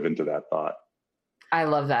continuing to live into that thought. I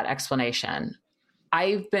love that explanation.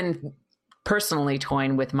 I've been personally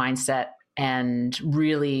toying with mindset and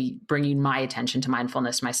really bringing my attention to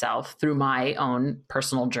mindfulness myself through my own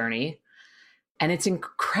personal journey. And it's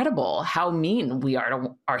incredible how mean we are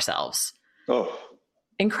to ourselves. Oh,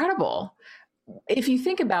 incredible. If you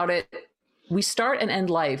think about it, we start and end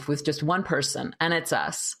life with just one person, and it's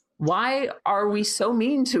us. Why are we so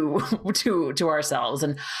mean to ourselves?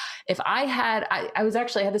 And if I had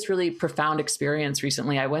this really profound experience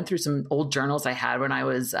recently. I went through some old journals I had when I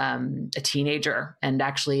was a teenager and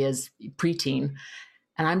actually as preteen.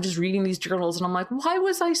 And I'm just reading these journals and I'm like, why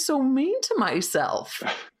was I so mean to myself?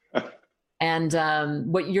 And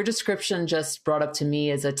what your description just brought up to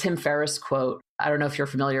me is a Tim Ferriss quote. I don't know if you're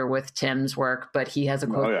familiar with Tim's work, but he has a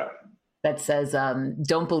quote that says,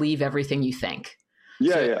 don't believe everything you think.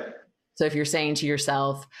 So if you're saying to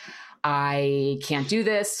yourself, I can't do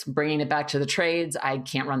this, bringing it back to the trades, I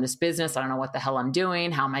can't run this business, I don't know what the hell I'm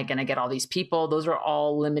doing, how am I going to get all these people? Those are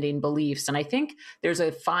all limiting beliefs. And I think there's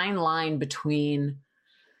a fine line between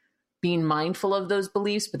being mindful of those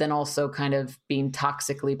beliefs, but then also kind of being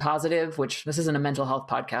toxically positive, which this isn't a mental health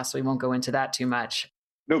podcast, so we won't go into that too much.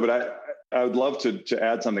 No, but I would love to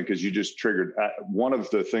add something, because you just triggered one of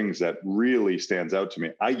the things that really stands out to me.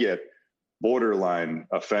 I get borderline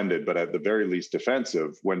offended, but at the very least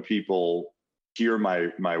defensive, when people hear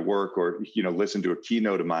my work or, listen to a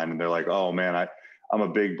keynote of mine and they're like, oh man, I'm a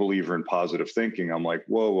big believer in positive thinking. I'm like,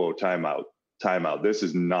 whoa, time out. This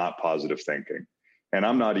is not positive thinking. And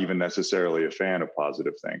I'm not even necessarily a fan of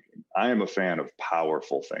positive thinking. I am a fan of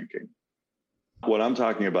powerful thinking. What I'm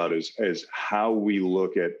talking about is how we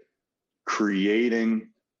look at creating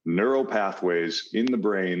neural pathways in the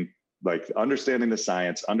brain, like understanding the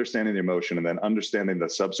science, understanding the emotion, and then understanding the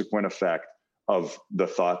subsequent effect of the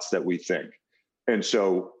thoughts that we think. And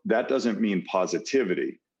so that doesn't mean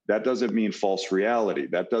positivity. That doesn't mean false reality.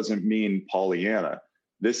 That doesn't mean Pollyanna.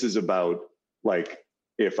 This is about, like,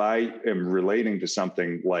 if I am relating to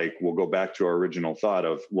something, like, we'll go back to our original thought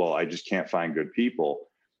of, well, I just can't find good people.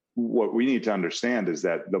 What we need to understand is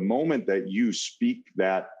that the moment that you speak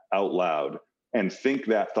that out loud and think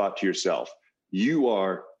that thought to yourself, you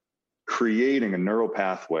are creating a neural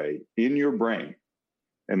pathway in your brain.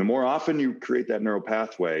 And the more often you create that neural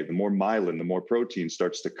pathway, the more myelin, the more protein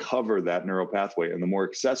starts to cover that neural pathway, and the more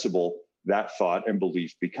accessible that thought and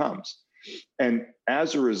belief becomes. And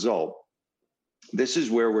as a result, this is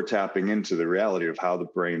where we're tapping into the reality of how the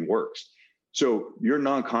brain works. So your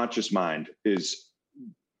non-conscious mind is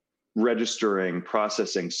registering,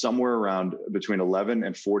 processing somewhere around between 11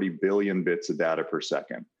 and 40 billion bits of data per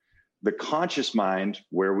second. The conscious mind,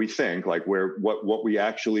 where we think, like what we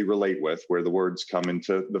actually relate with, where the words come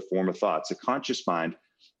into the form of thoughts, the conscious mind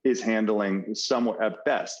is handling somewhat, at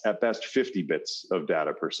best 50 bits of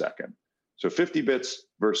data per second. So 50 bits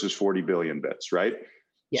versus 40 billion bits, right?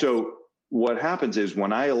 Yes. So what happens is,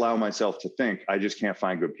 when I allow myself to think, I just can't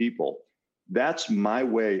find good people, that's my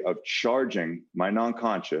way of charging my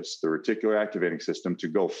non-conscious, the reticular activating system, to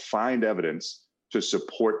go find evidence to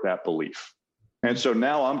support that belief. And so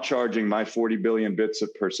now I'm charging my 40 billion bits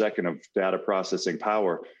per second of data processing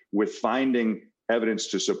power with finding evidence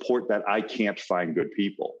to support that I can't find good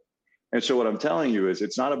people. And so what I'm telling you is,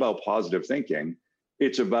 it's not about positive thinking,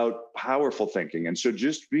 it's about powerful thinking. And so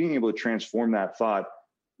just being able to transform that thought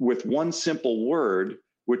with one simple word,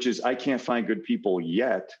 which is, I can't find good people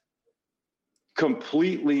yet,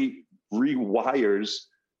 completely rewires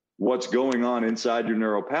what's going on inside your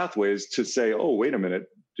neural pathways to say, oh, wait a minute,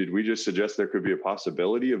 did we just suggest there could be a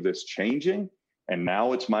possibility of this changing? And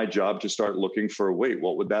now it's my job to start looking for, wait,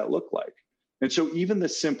 what would that look like? And so even the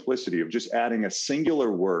simplicity of just adding a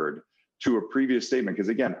singular word to a previous statement, because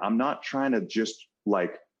again, I'm not trying to just,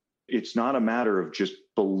 like, it's not a matter of just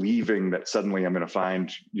believing that suddenly I'm going to find,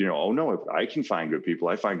 oh no, if I can find good people,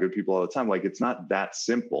 I find good people all the time. Like, it's not that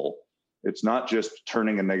simple. It's not just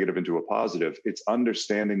turning a negative into a positive. It's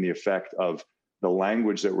understanding the effect of the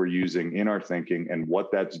language that we're using in our thinking and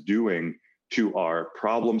what that's doing to our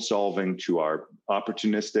problem solving, to our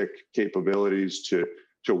opportunistic capabilities, to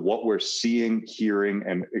what we're seeing, hearing,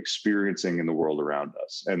 and experiencing in the world around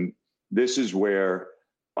us. And this is where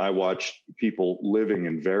I watch people living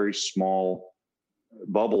in very small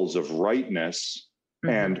bubbles of rightness,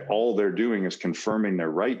 and all they're doing is confirming their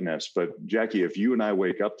rightness. But Jackie, if you and I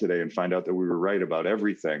wake up today and find out that we were right about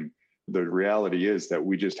everything, the reality is that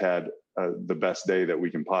we just had the best day that we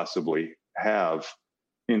can possibly have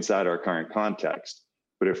inside our current context.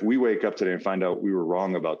 But if we wake up today and find out we were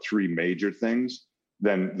wrong about three major things,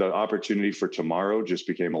 then the opportunity for tomorrow just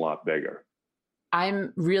became a lot bigger.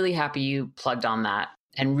 I'm really happy you plugged on that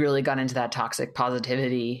and really got into that toxic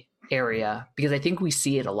positivity area, because I think we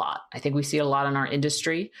see it a lot. I think we see it a lot in our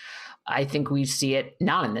industry. I think we see it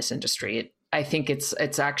not in this industry. I think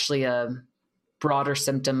it's actually a broader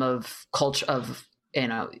symptom of culture, of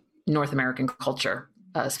North American culture,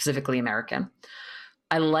 specifically American.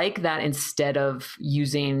 I like that instead of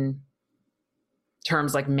using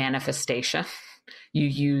terms like manifestation, you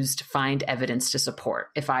used find evidence to support.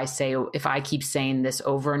 If I keep saying this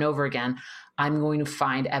over and over again, I'm going to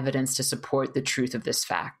find evidence to support the truth of this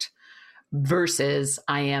fact, versus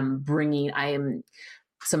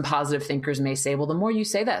some positive thinkers may say, well, the more you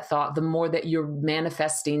say that thought, the more that you're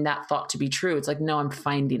manifesting that thought to be true. It's like, no, I'm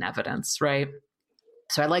finding evidence, right?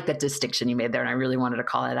 So I like that distinction you made there, and I really wanted to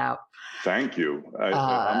call it out. Thank you.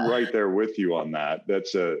 I'm right there with you on that.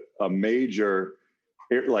 That's a major,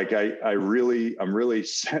 I'm really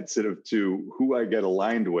sensitive to who I get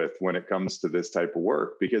aligned with when it comes to this type of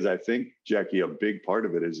work, because I think, Jackie, a big part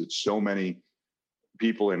of it is it's so many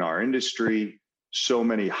people in our industry, so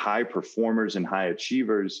many high performers and high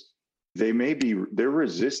achievers, they're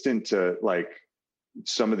resistant to like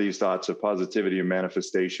some of these thoughts of positivity and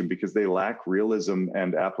manifestation because they lack realism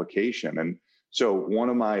and application. And so one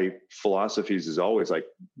of my philosophies is always like,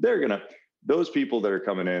 those people that are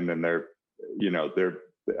coming in and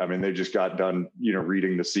they just got done,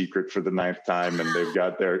 reading The Secret for the 9th time, and they've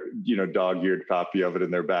got their, dog-eared copy of it in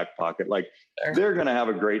their back pocket. Like, they're going to have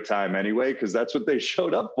a great time anyway, because that's what they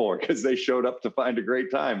showed up for, because they showed up to find a great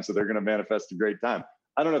time. So they're going to manifest a great time.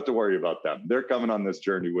 I don't have to worry about them. They're coming on this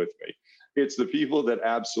journey with me. It's the people that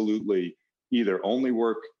absolutely either only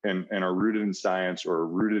work and are rooted in science, or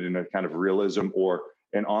rooted in a kind of realism or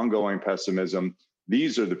an ongoing pessimism.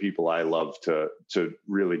 These are the people I love to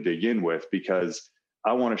really dig in with, because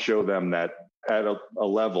I want to show them that at a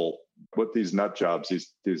level, what these nut jobs,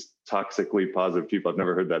 these toxically positive people, I've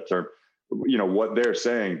never heard that term, what they're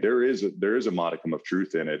saying, there is a modicum of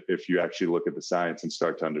truth in it if you actually look at the science and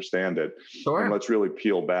start to understand it. Sure. And let's really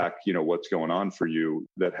peel back, what's going on for you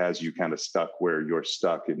that has you kind of stuck where you're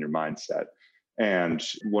stuck in your mindset. And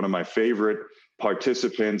one of my favorite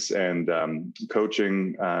participants and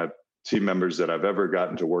coaching team members that I've ever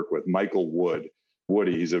gotten to work with, Michael Woody,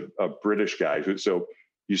 he's a British guy so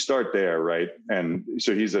you start there, right? And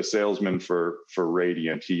so he's a salesman for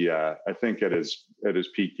Radiant. He, I think at his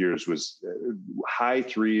peak years was high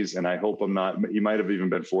threes, and I hope he might have even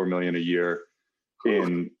been 4 million a year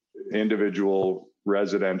in individual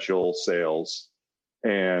residential sales.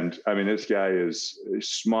 And I mean, this guy is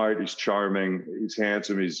smart, he's charming, he's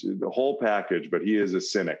handsome, he's the whole package, but he is a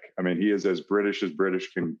cynic. I mean, he is as British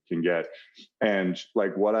can get. And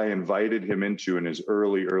like what I invited him into in his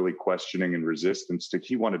early questioning and resistance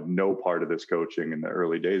he wanted no part of this coaching in the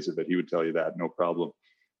early days of it. He would tell you that, no problem.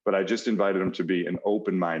 But I just invited him to be an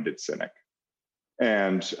open-minded cynic.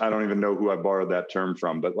 And I don't even know who I borrowed that term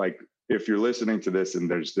from, but like, if you're listening to this and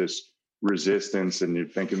there's this resistance and you're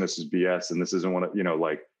thinking this is BS and this isn't what,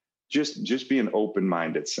 just be an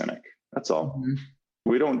open-minded cynic. That's all. Mm-hmm.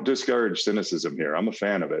 We don't discourage cynicism here. I'm a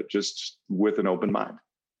fan of it, just with an open mind.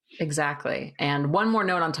 Exactly. And one more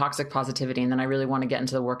note on toxic positivity, and then I really want to get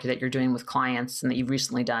into the work that you're doing with clients and that you've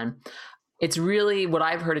recently done. It's really what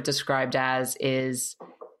I've heard it described as is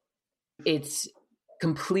it's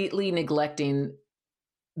completely neglecting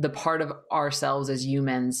the part of ourselves as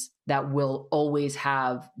humans that will always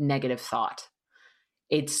have negative thought.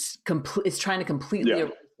 It's trying to completely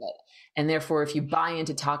erase it. And therefore, if you buy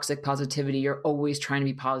into toxic positivity, you're always trying to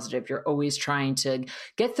be positive. You're always trying to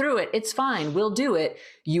get through it. It's fine. We'll do it.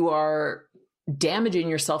 You are damaging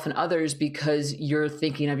yourself and others because you're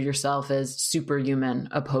thinking of yourself as superhuman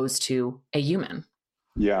opposed to a human.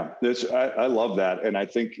 Yeah, I love that. And I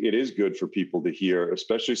think it is good for people to hear,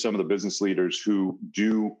 especially some of the business leaders who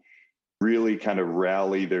do really kind of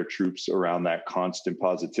rally their troops around that constant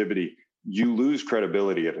positivity. You lose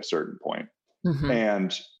credibility at a certain point. Mm-hmm.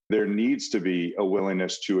 And there needs to be a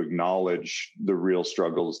willingness to acknowledge the real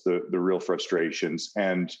struggles, the real frustrations,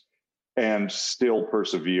 and still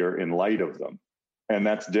persevere in light of them. And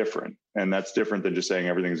that's different. And that's different than just saying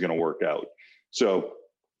everything's going to work out. So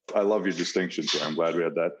I love your distinctions here. I'm glad we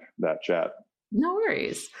had that chat. No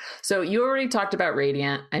worries. So you already talked about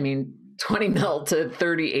Radiant. I mean, 20 mil to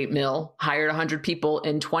 38 mil, hired 100 people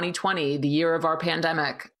in 2020, the year of our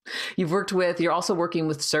pandemic. You're also working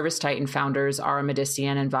with Service Titan founders, Ara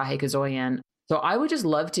Medissian and Vahe Kazoyan. So I would just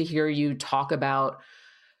love to hear you talk about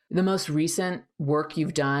the most recent work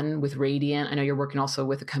you've done with Radiant. I know you're working also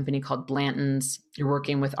with a company called Blanton's. You're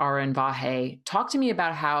working with Ara and Vahe. Talk to me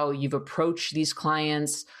about how you've approached these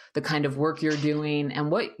clients, the kind of work you're doing,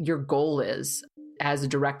 and what your goal is as a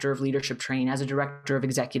director of leadership training, as a director of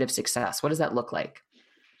executive success. What does that look like?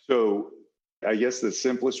 So I guess the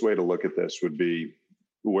simplest way to look at this would be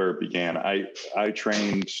where it began. I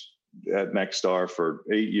trained at Nexstar for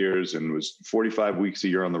 8 years and was 45 weeks a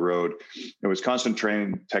year on the road. It was constant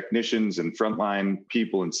training technicians and frontline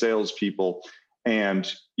people and salespeople. And,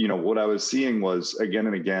 what I was seeing was again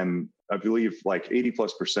and again, I believe like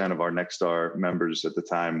 80+% of our Nexstar members at the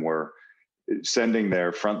time were sending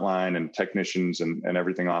their frontline and technicians and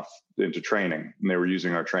everything off into training. And they were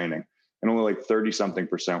using our training. And only like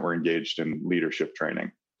 30-something% were engaged in leadership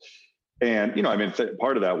training. And,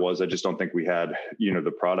 part of that was I just don't think we had,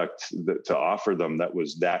 the product to offer them that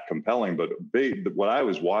was that compelling. But what I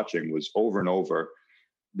was watching was over and over,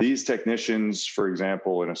 these technicians, for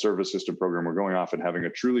example, in a service system program, were going off and having a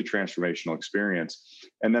truly transformational experience.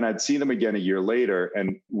 And then I'd see them again a year later,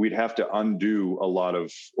 and we'd have to redo a lot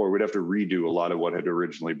of what had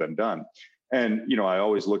originally been done. And, I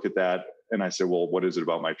always look at that and I say, well, what is it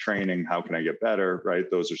about my training? How can I get better? Right.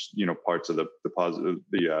 Those are, parts of the positive,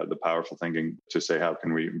 the powerful thinking to say, how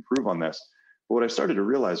can we improve on this? But what I started to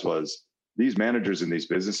realize was these managers and these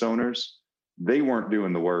business owners, they weren't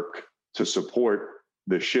doing the work to support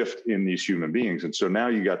the shift in these human beings. And so now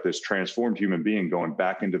you got this transformed human being going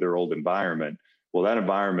back into their old environment. Well, that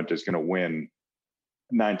environment is going to win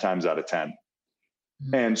 9 times out of 10.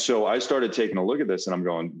 And so I started taking a look at this and I'm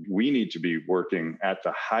going, we need to be working at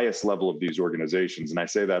the highest level of these organizations. And I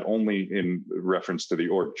say that only in reference to the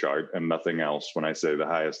org chart and nothing else when I say the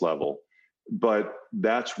highest level. But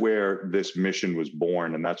that's where this mission was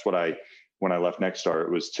born. And that's what when I left Nexstar,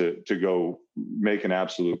 it was to go make an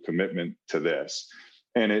absolute commitment to this.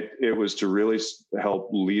 And it was to really help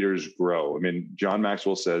leaders grow. I mean, John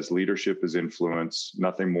Maxwell says leadership is influence,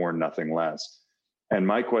 nothing more, nothing less. And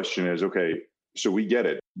my question is, okay, so we get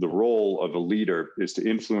it. The role of a leader is to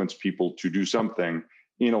influence people to do something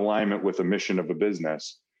in alignment with the mission of a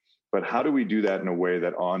business. But how do we do that in a way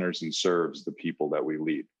that honors and serves the people that we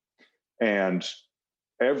lead? And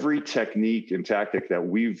every technique and tactic that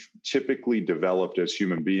we've typically developed as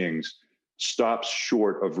human beings stops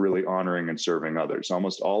short of really honoring and serving others.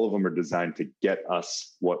 Almost all of them are designed to get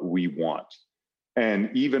us what we want. And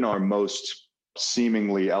even our most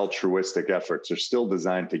seemingly altruistic efforts are still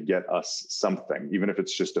designed to get us something, even if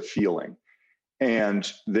it's just a feeling. And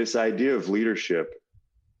this idea of leadership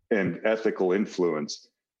and ethical influence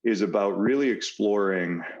is about really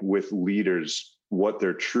exploring with leaders what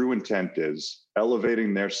their true intent is,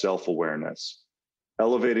 elevating their self-awareness,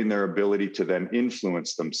 elevating their ability to then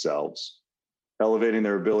influence themselves, elevating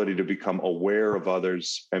their ability to become aware of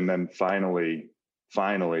others, and then finally,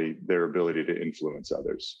 their ability to influence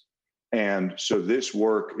others. And so this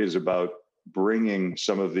work is about bringing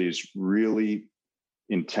some of these really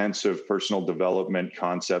intensive personal development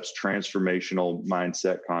concepts, transformational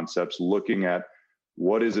mindset concepts, looking at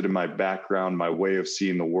what is it in my background, my way of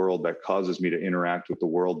seeing the world that causes me to interact with the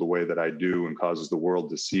world the way that I do and causes the world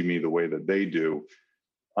to see me the way that they do,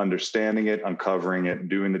 understanding it, uncovering it,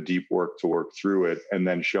 doing the deep work to work through it, and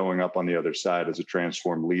then showing up on the other side as a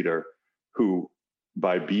transformed leader who,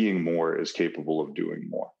 by being more, is capable of doing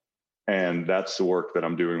more. And that's the work that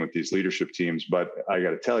I'm doing with these leadership teams. But I got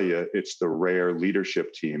to tell you, it's the rare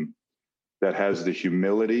leadership team that has the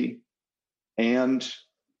humility and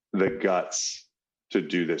the guts to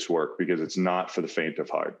do this work, because it's not for the faint of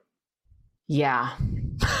heart. Yeah.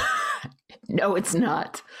 No, it's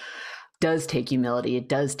not. It does take humility. It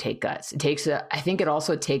does take guts. I think it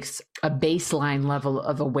also takes a baseline level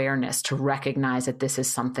of awareness to recognize that this is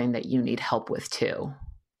something that you need help with too.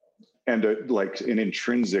 And like an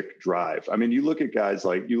intrinsic drive. I mean, you look at guys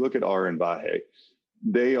like, you look at Ara and Vahe,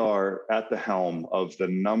 they are at the helm of the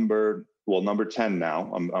number 10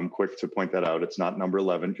 now. I'm quick to point that out. It's not number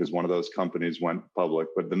 11 because one of those companies went public,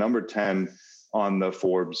 but the number 10 on the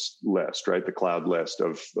Forbes list, right? The cloud list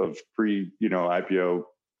of IPO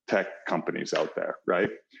tech companies out there, right?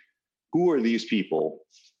 Who are these people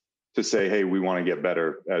to say, hey, we want to get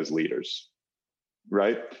better as leaders,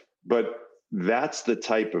 right? But that's the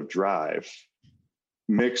type of drive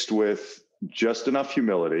mixed with just enough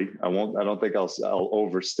humility. I don't think I'll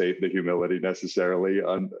overstate the humility necessarily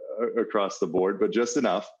across the board, but just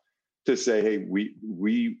enough to say, hey,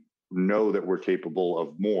 we know that we're capable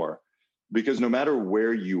of more, because no matter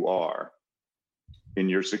where you are in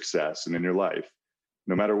your success and in your life,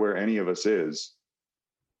 no matter where any of us is,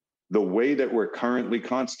 the way that we're currently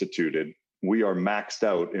constituted, we are maxed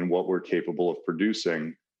out in what we're capable of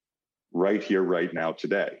producing right here, right now,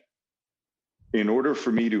 today. In order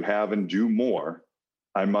for me to have and do more,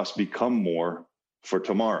 I must become more for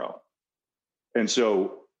tomorrow. And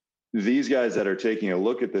so these guys that are taking a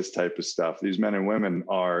look at this type of stuff, these men and women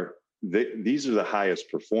these are the highest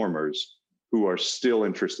performers who are still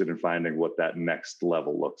interested in finding what that next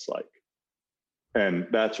level looks like. And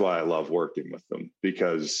that's why I love working with them,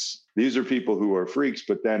 because these are people who are freaks,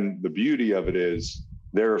 but then the beauty of it is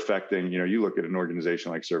they're affecting, you look at an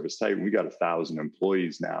organization like ServiceTitan, we got 1,000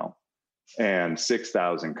 employees now and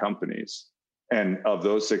 6,000 companies. And of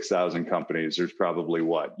those 6,000 companies, there's probably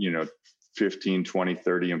 15, 20,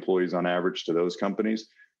 30 employees on average to those companies.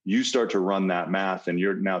 You start to run that math and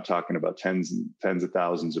you're now talking about tens of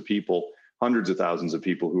thousands of people, hundreds of thousands of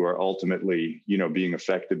people who are ultimately, being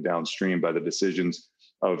affected downstream by the decisions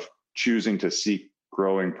of choosing to seek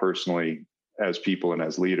growing personally as people and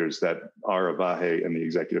as leaders that Ara Vahe and the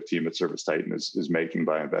executive team at ServiceTitan is making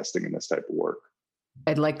by investing in this type of work.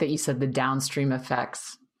 I'd like that you said the downstream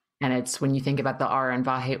effects. And it's when you think about the Ara and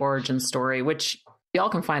Vahe origin story, which y'all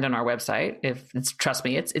can find on our website. Trust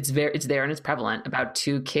me, it's there and it's prevalent, about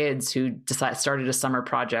two kids who started a summer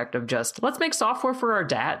project of just, let's make software for our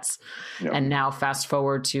dads. Yep. And now fast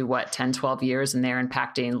forward to 10, 12 years, and they're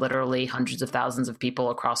impacting literally hundreds of thousands of people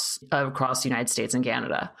across the United States and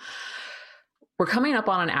Canada. We're coming up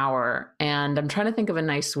on an hour, and I'm trying to think of a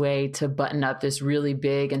nice way to button up this really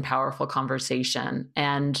big and powerful conversation.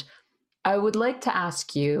 And I would like to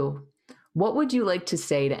ask you, what would you like to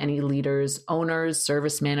say to any leaders, owners,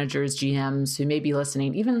 service managers, GMs who may be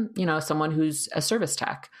listening, even, someone who's a service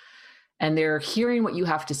tech, and they're hearing what you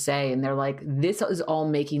have to say, and they're like, this is all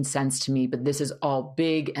making sense to me, but this is all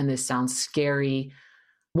big and this sounds scary.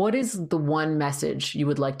 What is the one message you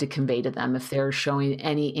would like to convey to them if they're showing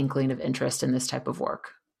any inkling of interest in this type of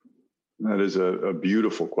work? That is a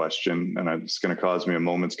beautiful question, and it's going to cause me a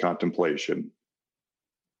moment's contemplation.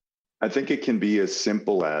 I think it can be as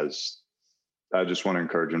simple as, I just want to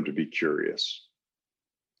encourage them to be curious,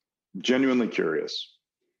 genuinely curious.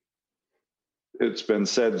 It's been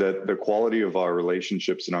said that the quality of our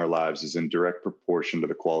relationships in our lives is in direct proportion to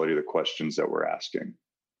the quality of the questions that we're asking.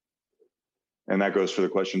 And that goes for the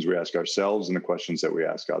questions we ask ourselves and the questions that we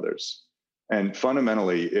ask others. And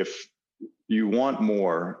fundamentally, if you want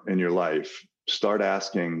more in your life, start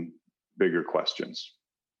asking bigger questions.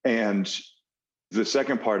 And the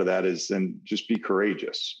second part of that is then just be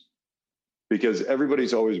courageous, because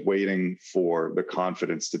everybody's always waiting for the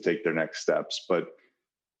confidence to take their next steps. But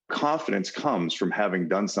confidence comes from having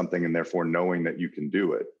done something and therefore knowing that you can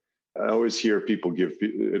do it. I always hear people give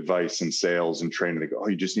advice in sales and training. They go, oh,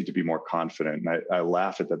 you just need to be more confident. And I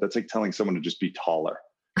laugh at that. That's like telling someone to just be taller.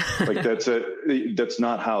 Like that's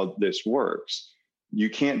not how this works. You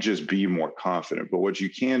can't just be more confident, but what you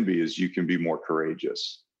can be is you can be more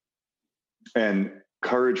courageous. And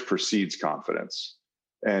courage precedes confidence.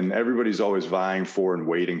 And everybody's always vying for and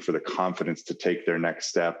waiting for the confidence to take their next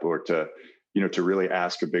step, or to really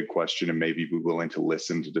ask a big question and maybe be willing to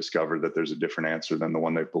listen to discover that there's a different answer than the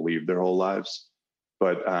one they've believed their whole lives.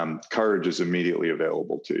 But courage is immediately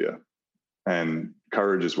available to you, and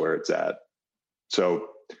courage is where it's at. So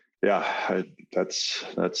yeah, that's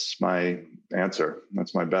my answer.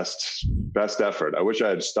 That's my best effort. I wish I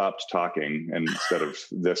had stopped talking, and instead of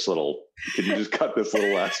this little, could you just cut this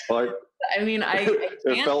little last part? I mean,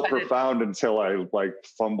 it felt profound until I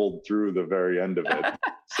fumbled through the very end of it.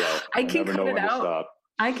 So I can never know when to stop.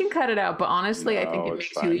 I can cut it out, but honestly, I think it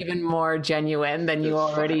makes you even more genuine than you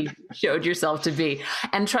already showed yourself to be.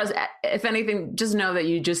 And trust, if anything, just know that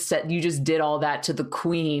you just did all that to the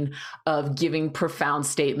queen of giving profound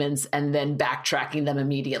statements and then backtracking them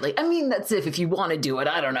immediately. I mean, that's if you want to do it.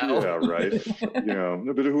 I don't know. Yeah, right.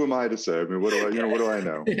 But who am I to say? I mean, what do I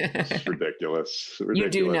know? It's ridiculous. You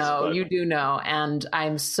do know. And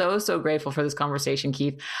I'm so grateful for this conversation,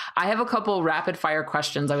 Keith. I have a couple rapid fire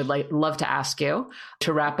questions I would love to ask you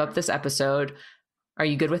to wrap up this episode. Are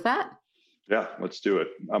you good with that? Yeah, let's do it.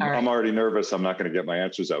 I'm already nervous. I'm not going to get my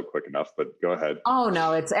answers out quick enough, but go ahead. Oh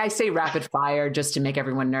no, I say rapid fire just to make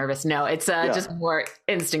everyone nervous. No, it's just more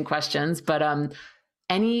instant questions. But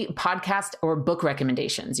any podcast or book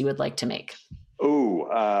recommendations you would like to make?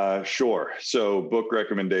 Oh, sure. So book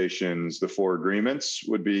recommendations, The Four Agreements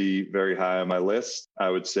would be very high on my list. I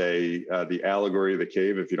would say The Allegory of the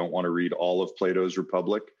Cave, if you don't want to read all of Plato's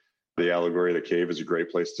Republic. The Allegory of the Cave is a great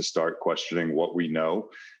place to start questioning what we know.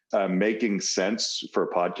 Making Sense for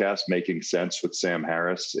a podcast, Making Sense with Sam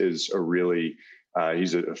Harris is a really,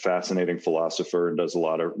 he's a fascinating philosopher and does a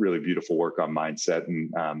lot of really beautiful work on mindset.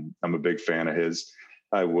 And I'm a big fan of his.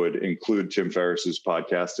 I would include Tim Ferriss's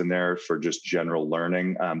podcast in there for just general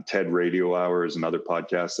learning. TED Radio Hour is another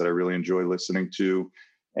podcast that I really enjoy listening to.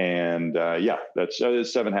 And that's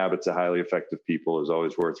 7 Habits of Highly Effective People is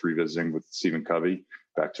always worth revisiting with Stephen Covey,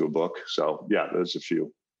 back to a book. So yeah, there's a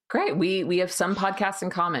few. Great. We have some podcasts in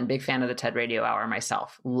common. Big fan of the TED Radio Hour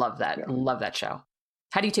myself. Love that. Yeah. Love that show.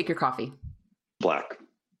 How do you take your coffee? Black.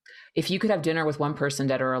 If you could have dinner with one person,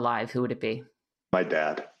 dead or alive, who would it be? My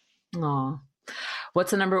dad. Aw.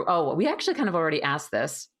 What's the number? Oh, we actually kind of already asked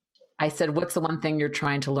this. I said, what's the one thing you're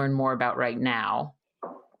trying to learn more about right now?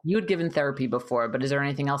 You had given therapy before, but is there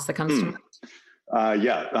anything else that comes to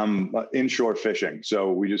mind? Inshore fishing.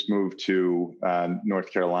 So we just moved to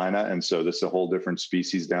North Carolina. And so this is a whole different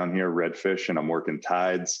species down here, redfish, and I'm working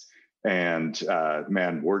tides. And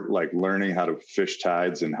we're like learning how to fish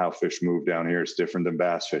tides and how fish move down here is different than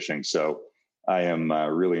bass fishing. So I am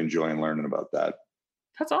really enjoying learning about that.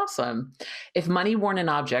 That's awesome. If money weren't an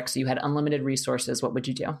object, so you had unlimited resources, what would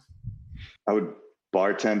you do? I would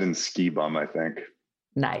bartend and ski bum, I think.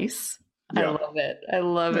 Nice. Yeah. I love it. I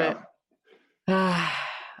love it.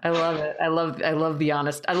 I love it. I love the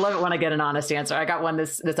honest. I love it when I get an honest answer. I got one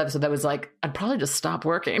this episode that was like, I'd probably just stop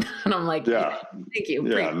working. And I'm like, yeah, thank you.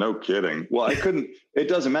 Yeah, no kidding. Well, I couldn't, it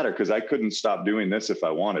doesn't matter because I couldn't stop doing this if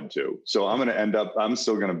I wanted to. So I'm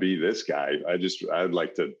still going to be this guy. I'd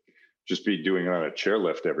like to just be doing it on a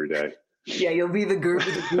chairlift every day. Yeah, you'll be the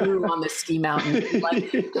guru on the ski mountain.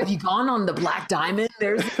 Like, have you gone on the Black Diamond?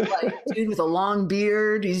 There's this, like, dude with a long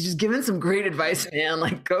beard. He's just giving some great advice, man.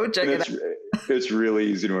 Like, go check it out. It's really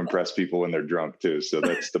easy to impress people when they're drunk too. So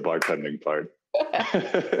that's the bartending part.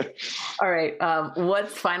 All right.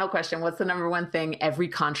 Final question? What's the number one thing every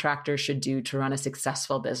contractor should do to run a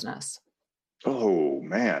successful business? Oh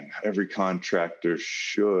man, every contractor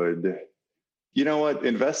should. You know what?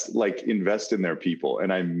 Invest in their people.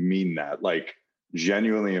 And I mean that, like,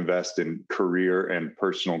 genuinely invest in career and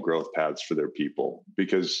personal growth paths for their people,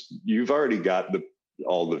 because you've already got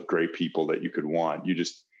all the great people that you could want. You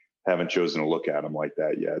just haven't chosen to look at them like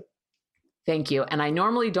that yet. Thank you. And I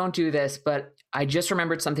normally don't do this, but I just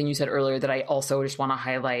remembered something you said earlier that I also just want to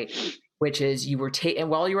highlight, which is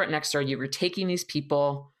while you were at Nexstar, you were taking these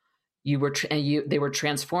people, they were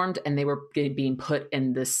transformed and they were being put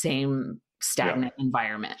in the same stagnant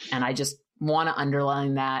environment. And I just want to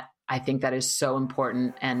underline that. I think that is so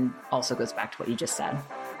important and also goes back to what you just said.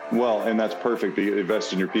 Well, and that's perfect. You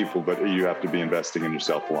invest in your people, but you have to be investing in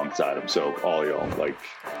yourself alongside them. So all y'all, like,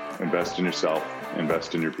 invest in yourself,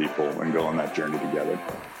 invest in your people, and go on that journey together.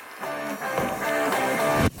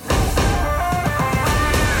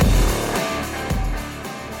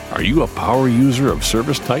 Are you a power user of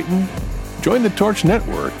Service Titan? Join the Torch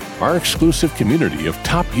Network, our exclusive community of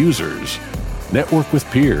top users. Network with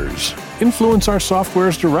peers, influence our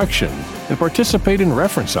software's direction, and participate in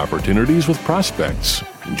reference opportunities with prospects.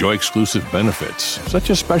 Enjoy exclusive benefits, such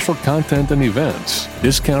as special content and events,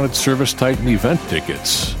 discounted Service Titan event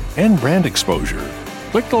tickets, and brand exposure.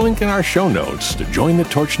 Click the link in our show notes to join the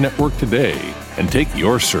Torch Network today and take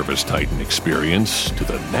your Service Titan experience to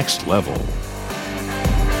the next level.